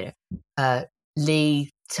 Lee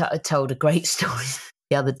told a great story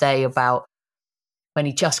the other day about when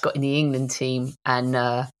he just got in the England team and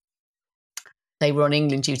they were on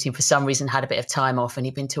England duty and for some reason had a bit of time off, and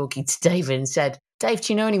he'd been talking to David and said, "Dave,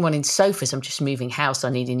 do you know anyone in sofas? I'm just moving house. I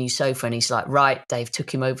need a new sofa." And he's like, "Right." Dave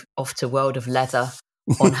took him off to World of Leather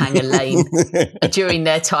on Hanger Lane during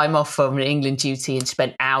their time off from England duty and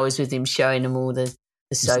spent hours with him showing them all the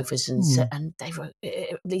sofas. And Dave wrote,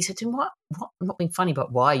 Lee said to him, what? I'm not being funny,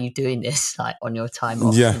 but why are you doing this like on your time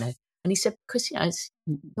off? Yeah. And he said, because,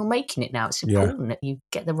 you're making it now. It's important that you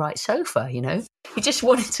get the right sofa, He just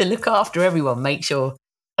wanted to look after everyone, make sure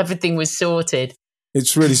everything was sorted.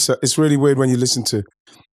 It's really weird when you listen to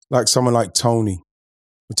like someone like Tony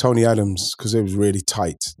Adams, because they was really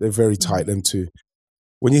tight. They're very tight, them two.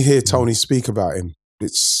 When you hear Tony speak about him,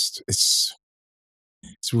 it's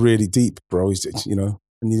really deep, bro. And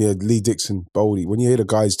you hear Lee Dixon, Boldy. When you hear the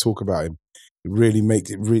guys talk about him, it really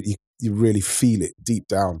you really feel it deep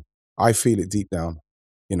down. I feel it deep down,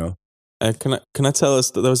 Can I tell us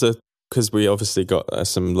that there was because we obviously got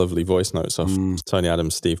some lovely voice notes off Tony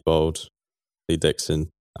Adams, Steve Bold, Lee Dixon,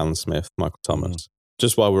 Alan Smith, Michael Thomas.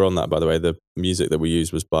 Just while we're on that, by the way, the music that we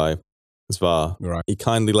used was by Zvar. Right. He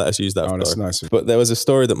kindly let us use that. Oh, that's nice. But there was a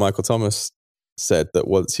story that Michael Thomas said that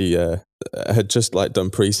once he had just done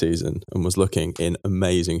pre-season and was looking in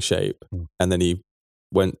amazing shape, and then he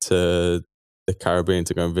went to the Caribbean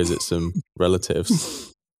to go and visit some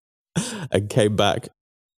relatives and came back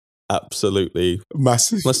absolutely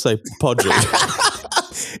massive. Let's say podgy.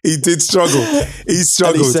 He did struggle. He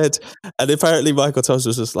struggled. And he said, and apparently Michael Thomas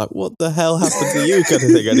was just like, what the hell happened to you, kind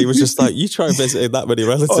of thing. And he was just like, you try visiting that many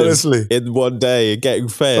relatives Honestly. in one day and getting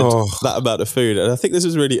fed that amount of food. And I think this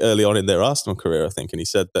was really early on in their Arsenal career, I think. And he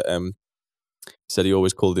said that he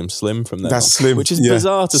always called him Slim from then on, Slim, which is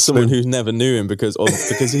bizarre to someone who never knew him because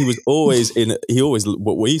he was always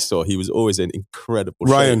what we saw, he was always in incredible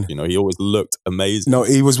Ryan, shape. You know, he always looked amazing. No,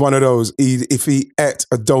 he was one of those. If he ate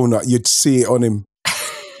a donut, you'd see it on him.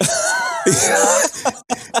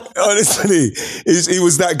 Honestly, he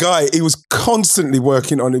was that guy. He was constantly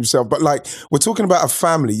working on himself. But like, we're talking about a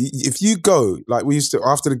family. If you go, like we used to,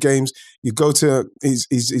 after the games, you go to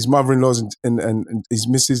his mother-in-law's and his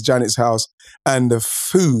Mrs. Janet's house, and the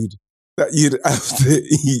food that you'd have to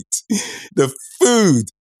eat, the food,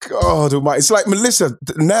 God almighty. It's like Melissa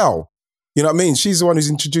now. You know what I mean? She's the one who's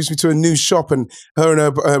introduced me to a new shop, and her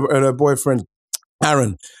and her boyfriend,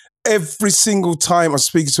 Aaron. Every single time I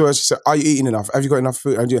speak to her, she said, are you eating enough? Have you got enough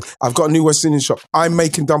food? I've got a new West Indian shop. I'm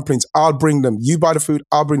making dumplings. I'll bring them. You buy the food.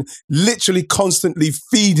 I'll bring them. Literally constantly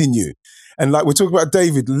feeding you. And like we're talking about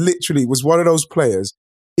David, literally was one of those players.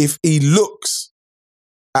 If he looks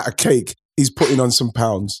at a cake, he's putting on some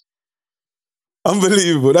pounds.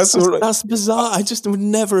 Unbelievable. That's bizarre. I just would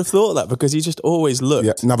never have thought that because he just always looked.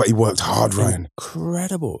 Yeah, no, but he worked hard, Ryan.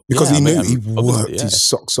 Incredible. Because he knew he worked his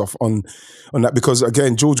socks off on that. Because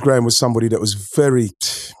again, George Graham was somebody that was very.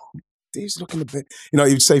 He's looking a bit. You know,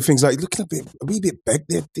 he would say things like, "Looking a wee bit back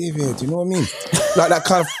there, David." You know what I mean? Like that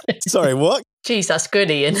kind of. Sorry, what? Jeez, that's good,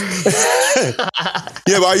 Ian.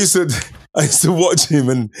 Yeah, but I used to watch him,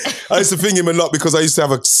 and I used to think him a lot because I used to have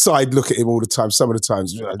a side look at him all the time. Some of the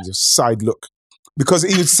times, just side look. Because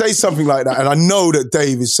he would say something like that, and I know that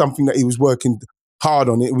Dave is something that he was working hard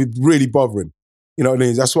on. It would really bother him. You know what I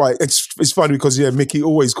mean? That's why it's funny because, Mickey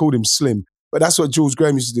always called him Slim. But that's what George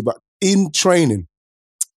Graham used to do. But in training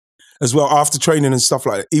as well, after training and stuff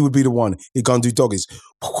like that, he would be the one. He'd go and do doggies.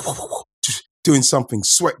 Doing something,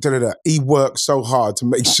 sweat, da-da-da. He worked so hard to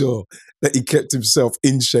make sure that he kept himself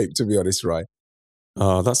in shape, to be honest, right?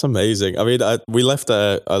 Oh, that's amazing. I mean, we left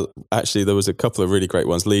actually, there was a couple of really great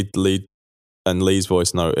ones. And Lee's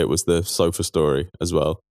voice note, it was the sofa story as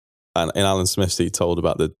well. And in Alan Smith's, he told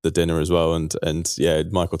about the dinner as well. And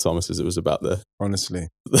Michael Thomas's, it was about the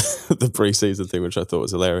pre-season thing, which I thought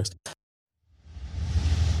was hilarious.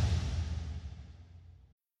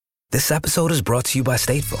 This episode is brought to you by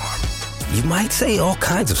State Farm. You might say all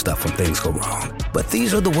kinds of stuff when things go wrong, but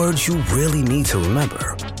these are the words you really need to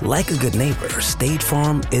remember. Like a good neighbor, State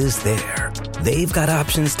Farm is there. They've got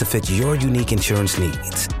options to fit your unique insurance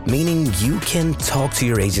needs, meaning you can talk to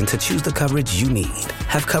your agent to choose the coverage you need,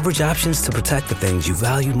 have coverage options to protect the things you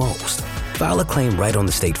value most, file a claim right on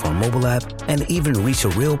the State Farm mobile app, and even reach a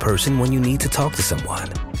real person when you need to talk to someone.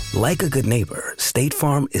 Like a good neighbor, State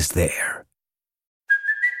Farm is there.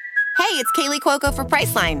 Hey, it's Kaylee Cuoco for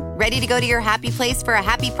Priceline. Ready to go to your happy place for a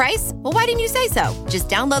happy price? Well, why didn't you say so? Just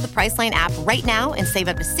download the Priceline app right now and save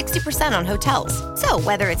up to 60% on hotels. So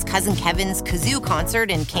whether it's Cousin Kevin's Kazoo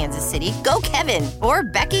Concert in Kansas City, go Kevin, or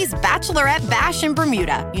Becky's Bachelorette Bash in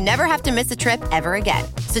Bermuda, you never have to miss a trip ever again.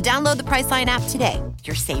 So download the Priceline app today.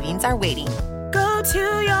 Your savings are waiting. Go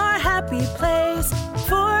to your happy place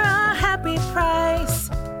for a happy price.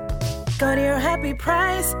 Go to your happy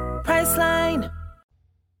price, Priceline.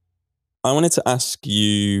 I wanted to ask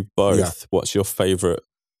you both, what's your favourite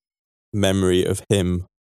memory of him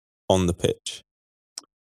on the pitch?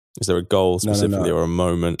 Is there a goal specifically or a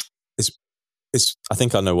moment? It's. I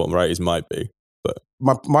think I know what Moretti's might be, but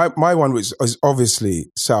my one was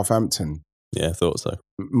obviously Southampton. Yeah, I thought so.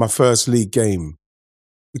 My first league game,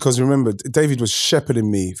 because remember, David was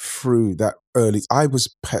shepherding me through that early. I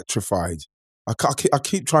was petrified. I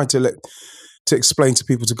keep trying to explain to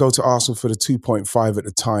people to go to Arsenal for the 2.5 at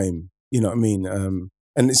the time. You know what I mean?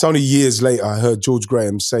 And it's only years later I heard George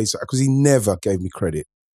Graham say so, because he never gave me credit.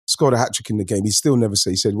 Scored a hat-trick in the game. He still never said.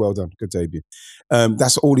 He said, well done, good debut.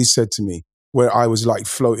 That's all he said to me, where I was like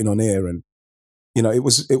floating on air. And, you know, I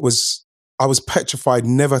was petrified,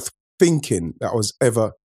 never thinking that I was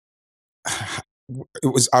ever,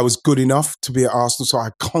 I was good enough to be at Arsenal. So I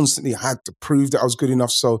constantly had to prove that I was good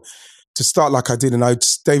enough. So to start like I did, and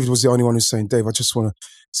David was the only one who's saying, Dave, I just want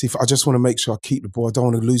to make sure I keep the ball. I don't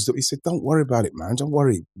want to lose it. He said, don't worry about it, man. Don't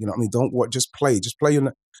worry. You know what I mean? Don't worry. Just play.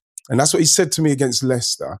 And that's what he said to me against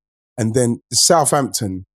Leicester. And then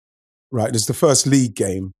Southampton, right? There's the first league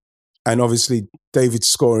game. And obviously David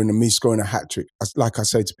scoring and me scoring a hat-trick. Like I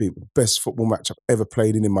say to people, best football match I've ever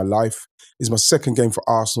played in my life. It's my second game for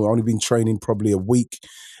Arsenal. I've only been training probably a week.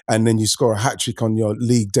 And then you score a hat-trick on your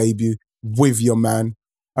league debut with your man.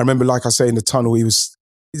 I remember, like I say, in the tunnel,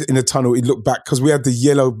 he looked back because we had the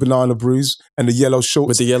yellow banana bruise and the yellow shorts.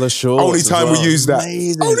 With the yellow shorts. Only time we used that.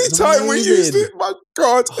 Amazing. Only time we used it. My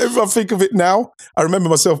God. If I think of it now, I remember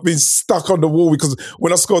myself being stuck on the wall because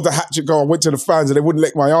when I scored the hat-trick goal, I went to the fans and they wouldn't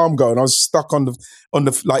let my arm go and I was stuck on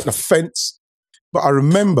the fence. But I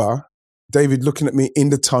remember David looking at me in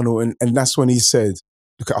the tunnel and that's when he said,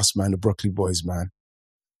 look at us, man, the Brockley boys, man.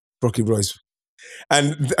 Brockley boys.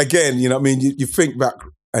 And again, you know what I mean? You think back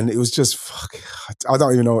and it was just, I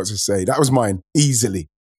don't even know what to say. That was mine, easily,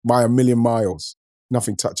 by a million miles.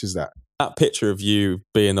 Nothing touches that. That picture of you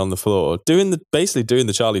being on the floor, basically doing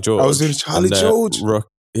the Charlie George. I was doing Charlie George.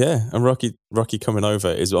 And Rocky coming over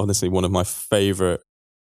is honestly one of my favourite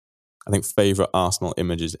Arsenal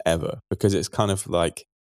images ever, because it's kind of like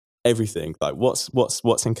everything, like what's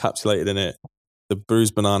encapsulated in it, the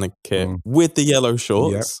bruised banana kit with the yellow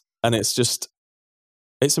shorts, and it's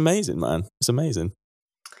amazing, man. It's amazing.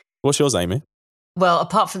 What's yours, Amy? Well,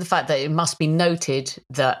 apart from the fact that it must be noted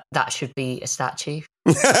that should be a statue,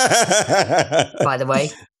 by the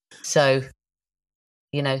way. So,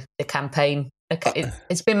 you know, the campaign,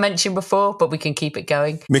 it's been mentioned before, but we can keep it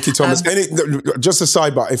going. Mickey Thomas, just a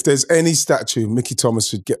sidebar, if there's any statue, Mickey Thomas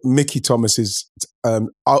should get Mickey Thomas's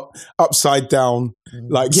upside down,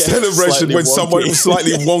 celebration when someone was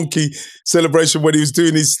slightly wonky celebration when he was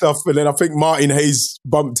doing his stuff. And then I think Martin Hayes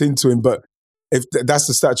bumped into him, but if that's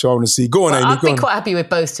the statue I want to see. Go on, Amy. I've been quite happy with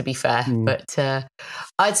both, to be fair. But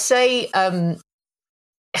I'd say,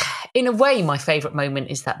 in a way, my favourite moment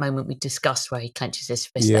is that moment we discussed where he clenches his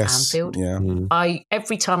fist at Anfield. Yeah.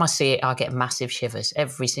 Every time I see it, I get massive shivers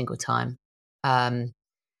every single time.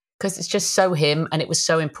 Because it's just so him, and it was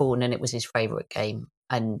so important, and it was his favourite game.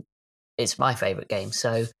 And it's my favourite game.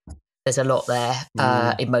 So there's a lot there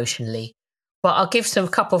emotionally. But I'll give a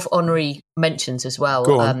couple of honorary mentions as well.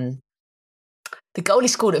 Go on. The goal he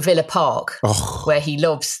scored at Villa Park, where he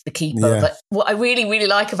lobs the keeper. Yeah. But what I really, really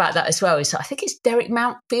like about that as well is I think it's Derek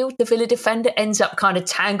Mountfield, the Villa defender, ends up kind of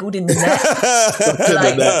tangled in the net.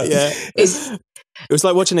 It was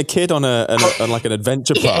like watching a kid on like an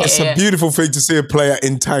adventure park. It's a beautiful thing to see a player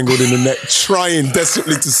entangled in the net, trying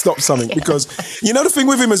desperately to stop something. Because you know the thing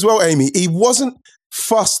with him as well, Amy, he wasn't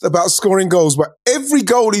fussed about scoring goals, but every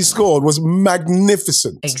goal he scored was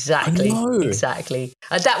magnificent. Exactly.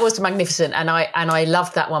 And that was magnificent, and I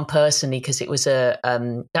loved that one personally because it was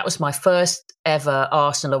that was my first ever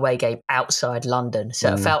Arsenal away game outside London,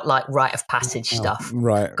 so it felt like rite of passage stuff.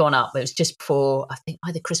 Right, gone up. It was just before, I think,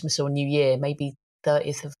 either Christmas or New Year, maybe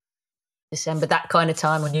 30th of December, that kind of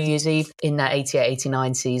time, on New Year's Eve in that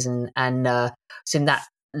 88-89 season, and so in that.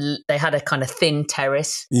 They had a kind of thin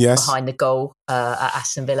terrace behind the goal at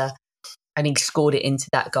Aston Villa, and he scored it into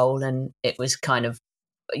that goal. And it was kind of,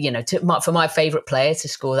 you know, for my favourite player to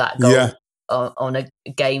score that goal on a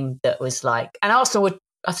game that was like, and Arsenal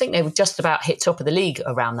I think they were just about hit top of the league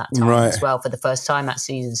around that time as well for the first time that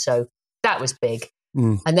season. So that was big.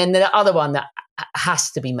 And then the other one that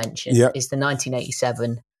has to be mentioned is the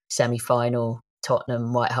 1987 semi-final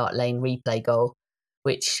Tottenham White Hart Lane replay goal,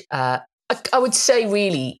 which I would say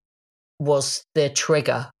really was the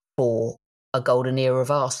trigger for a golden era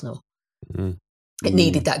of Arsenal. It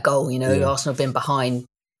needed that goal, you know. Arsenal have been behind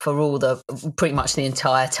for pretty much the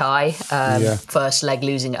entire tie. First leg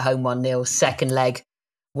losing at home 1-0, second leg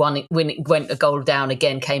when it went a goal down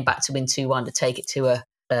again, came back to win 2-1 to take it to a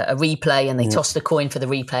replay, and they tossed the coin for the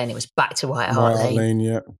replay, and it was back to White Hart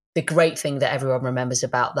Lane. The great thing that everyone remembers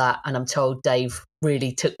about that, and I'm told Dave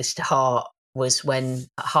really took this to heart, was when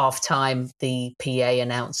at half-time the PA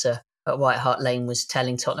announcer at White Hart Lane was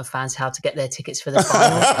telling Tottenham fans how to get their tickets for the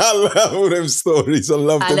final. I love all them stories. I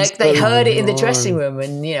love them stories. They heard it in the dressing room,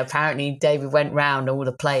 and you know, apparently David went round all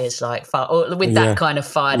the players with that kind of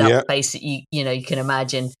fired up face that you can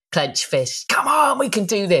imagine, clenched fist. Come on, we can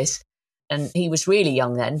do this. And he was really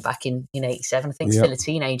young then, back in 87. I think still a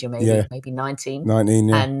teenager, maybe 19. 19,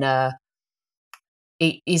 yeah. And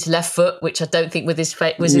his left foot, which I don't think was his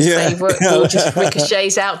favourite, ball just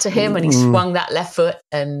ricochets out to him, and he swung that left foot,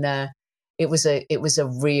 and it was a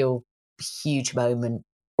real huge moment.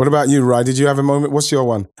 What about you, Rai? Did you have a moment? What's your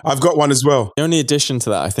one? I've got one as well. The only addition to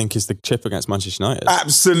that, I think, is the chip against Manchester United.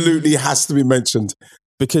 Absolutely has to be mentioned.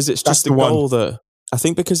 Because it's just a goal that, I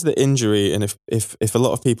think because of the injury, and if a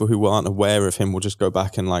lot of people who aren't aware of him will just go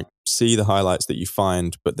back and like see the highlights that you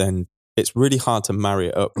find, but then it's really hard to marry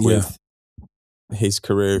it up with his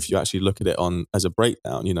career if you actually look at it as a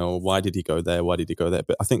breakdown, you know, why did he go there? Why did he go there?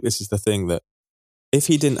 But I think this is the thing, that if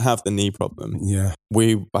he didn't have the knee problem,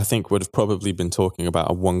 I think would have probably been talking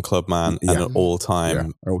about a one club man and an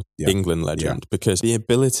all-time England legend, because the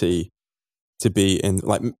ability to be in,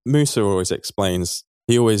 like Musa always explains,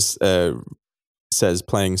 He always says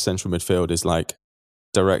playing central midfield is like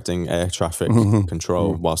directing air traffic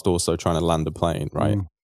control whilst also trying to land a plane, right?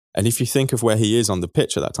 And if you think of where he is on the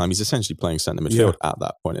pitch at that time, he's essentially playing centre midfield at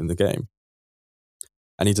that point in the game.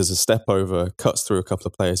 And he does a step over, cuts through a couple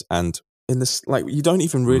of players, and in this, like, you don't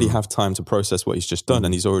even really have time to process what he's just done,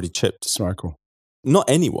 and he's already chipped Schmeichel. Not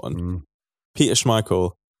anyone. Peter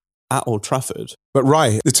Schmeichel at Old Trafford. But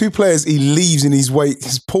the two players he leaves in his wake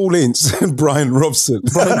is Paul Ince and Brian Robson.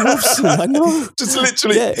 I know. Just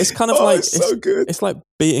literally. Yeah, it's kind of like, it's so good. It's like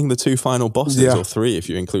beating the two final bosses, or three if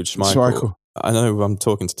you include Schmeichel. I know I'm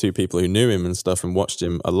talking to two people who knew him and stuff and watched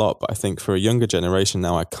him a lot, but I think for a younger generation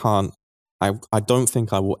now, I don't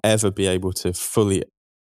think I will ever be able to fully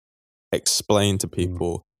explain to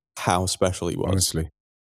people how special he was. Honestly.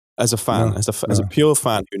 As a fan, as a pure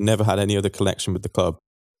fan who never had any other connection with the club,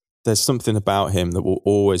 there's something about him that will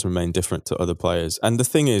always remain different to other players. And the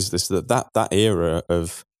thing is that era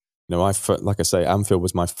of, like I say, Anfield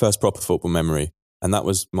was my first proper football memory. And that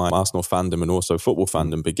was my Arsenal fandom and also football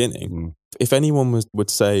fandom beginning. If anyone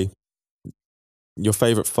would say your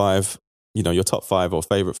favourite five, your top five or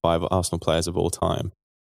favourite five Arsenal players of all time,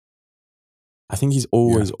 I think he's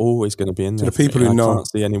always going to be in there. To the people who know. I can't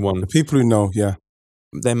see anyone. The people who know,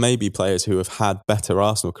 There may be players who have had better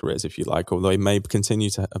Arsenal careers, if you like, or there may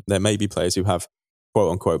be players who have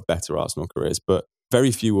quote unquote better Arsenal careers, but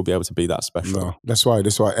very few will be able to be that special. No, that's why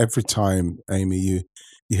every time, Amy, you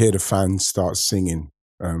hear the fans start singing,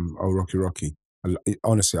 "Oh Rocky Rocky."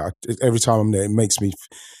 Honestly, every time I'm there, it makes me,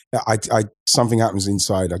 something happens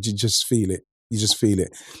inside. You just feel it. You just feel it.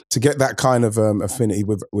 To get that kind of affinity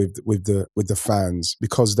with the fans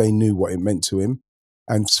because they knew what it meant to him.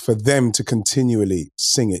 And for them to continually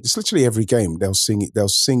sing it, it's literally every game they'll sing it. They'll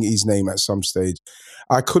sing his name at some stage.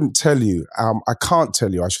 I can't tell you, I can't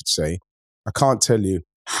tell you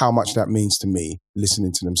how much that means to me,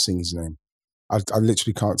 listening to them sing his name. I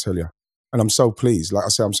literally can't tell you. And I'm so pleased. Like I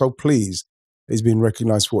said, I'm so pleased he's been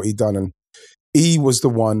recognised for what he done. And he was the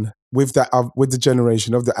one with the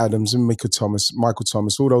generation of the Adams and Michael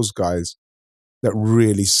Thomas, all those guys that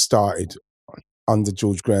really started under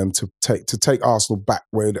George Graham to take Arsenal back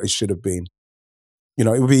where they should have been. It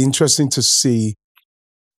would be interesting to see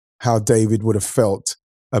how David would have felt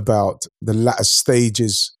about the latter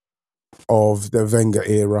stages of the Wenger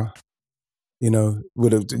era.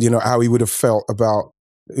 How he would have felt about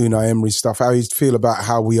Unai Emery stuff, how he'd feel about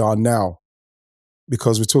how we are now.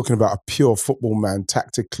 Because we're talking about a pure football man,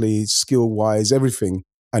 tactically, skill-wise, everything,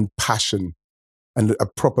 and passion, and a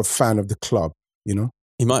proper fan of the club,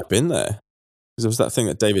 He might have been there. Because there was that thing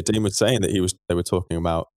that David Dean was saying that they were talking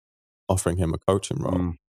about offering him a coaching role.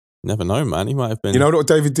 You never know, man. He might have been. You know what,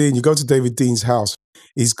 David Dean? You go to David Dean's house.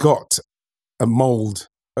 He's got a mould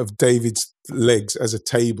of David's legs as a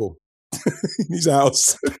table in his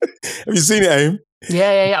house. Have you seen it, Aim?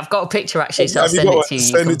 Yeah. I've got a picture actually, so I'll send it to you.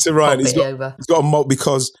 Send it to Ryan. He's got a mould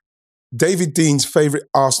because David Dean's favourite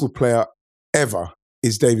Arsenal player ever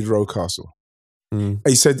is David Rocastle.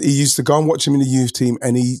 He said he used to go and watch him in the youth team,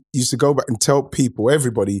 and he used to go back and tell people,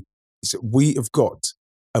 everybody, he said, we have got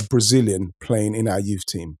a Brazilian playing in our youth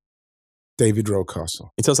team, David Rocastle.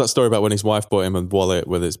 He tells that story about when his wife bought him a wallet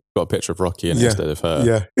with it's got a picture of Rocky in it instead of her.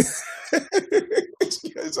 Yeah.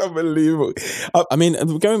 It's unbelievable. I mean,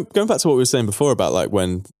 going back to what we were saying before about like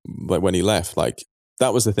when he left, like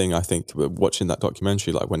that was the thing I think watching that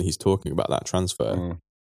documentary, like when he's talking about that transfer,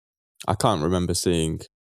 I can't remember seeing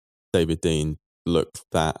David Dean look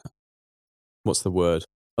that, what's the word?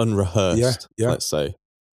 Unrehearsed, let's say.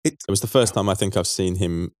 It was the first time I think I've seen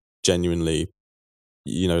him genuinely,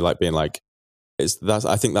 like being like,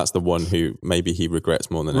 I think that's the one who maybe he regrets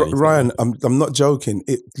more than anything. Ryan, I'm not joking.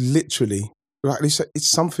 It literally, like it's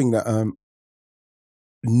something that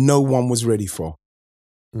no one was ready for.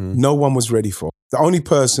 No one was ready for. The only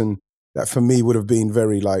person that for me would have been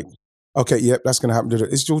very like, okay, yep, that's going to happen.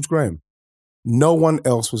 It's George Graham. No one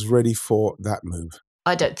else was ready for that move.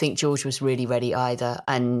 I don't think George was really ready either.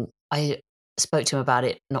 And I spoke to him about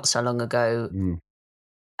it not so long ago.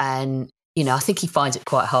 And, I think he finds it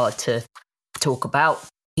quite hard to talk about.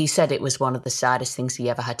 He said it was one of the saddest things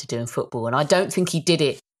he ever had to do in football. And I don't think he did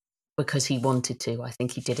it because he wanted to. I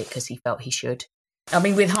think he did it because he felt he should. I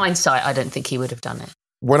mean, with hindsight, I don't think he would have done it.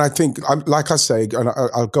 When I think, like I say, and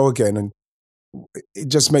I'll go again, and it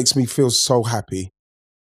just makes me feel so happy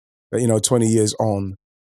that, 20 years on,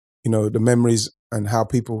 the memories and how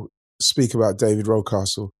people speak about David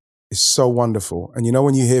Rocastle is so wonderful. And,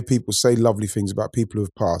 when you hear people say lovely things about people who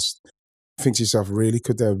have passed, you think to yourself, really?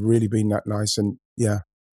 Could they have really been that nice? And yeah,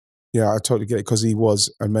 I totally get it because he was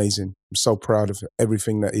amazing. I'm so proud of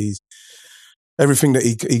everything that everything that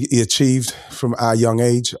he achieved from our young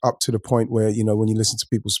age up to the point where, you know, when you listen to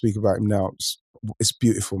people speak about him now, it's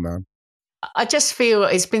beautiful, man. I just feel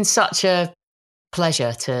it's been such a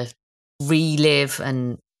pleasure to relive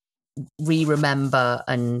and re-remember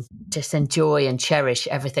and just enjoy and cherish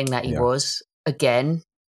everything that he was again.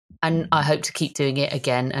 And I hope to keep doing it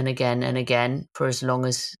again and again and again for as long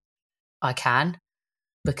as I can,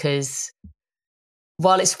 because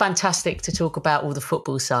while it's fantastic to talk about all the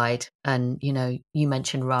football side, and, you know, you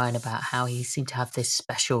mentioned, Ryan, about how he seemed to have this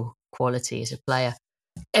special quality as a player,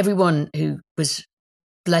 everyone who was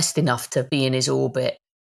blessed enough to be in his orbit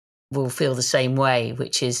will feel the same way,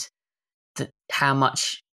 which is that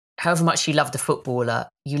however much you love the footballer,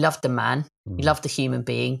 you love the man, you love the human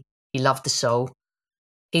being, you love the soul.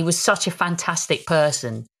 He was such a fantastic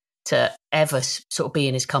person to ever sort of be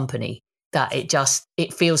in his company that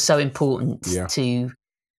it feels so important to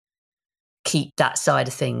keep that side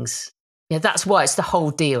of things. You know, that's why it's the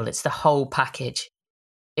whole deal. It's the whole package.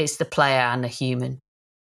 It's the player and the human.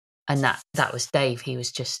 And that was Dave. He was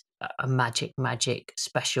just a magic,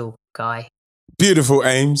 special guy. Beautiful,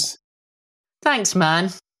 Ames. Thanks,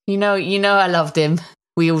 man. You know I loved him.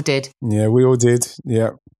 We all did. Yeah, we all did.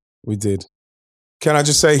 Yeah, we did. Can I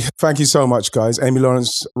just say thank you so much, guys? Amy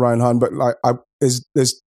Lawrence, Ryan Hunn. But like,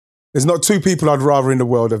 there's not two people I'd rather in the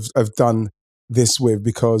world have done this with,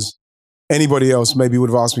 because anybody else maybe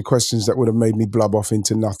would have asked me questions that would have made me blub off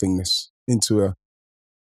into nothingness, into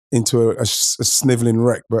a sniveling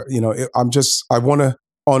wreck. But, you know, I want to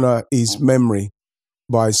honor his memory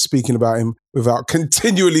by speaking about him without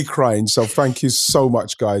continually crying. So thank you so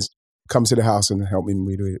much, guys. Come to the house and helping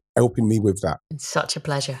me with that. It's such a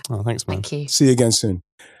pleasure. Oh, thanks, man. Thank you. See you again soon.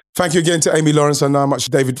 Thank you again to Amy Lawrence. I know how much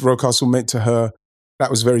David Rocastle meant to her. That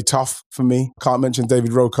was very tough for me. Can't mention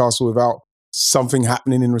David Rocastle without something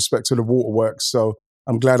happening in respect to the waterworks. So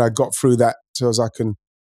I'm glad I got through that so as I can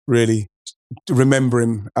really remember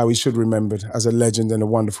him how he should be remembered, as a legend and a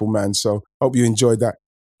wonderful man. So hope you enjoyed that.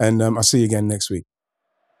 And I'll see you again next week.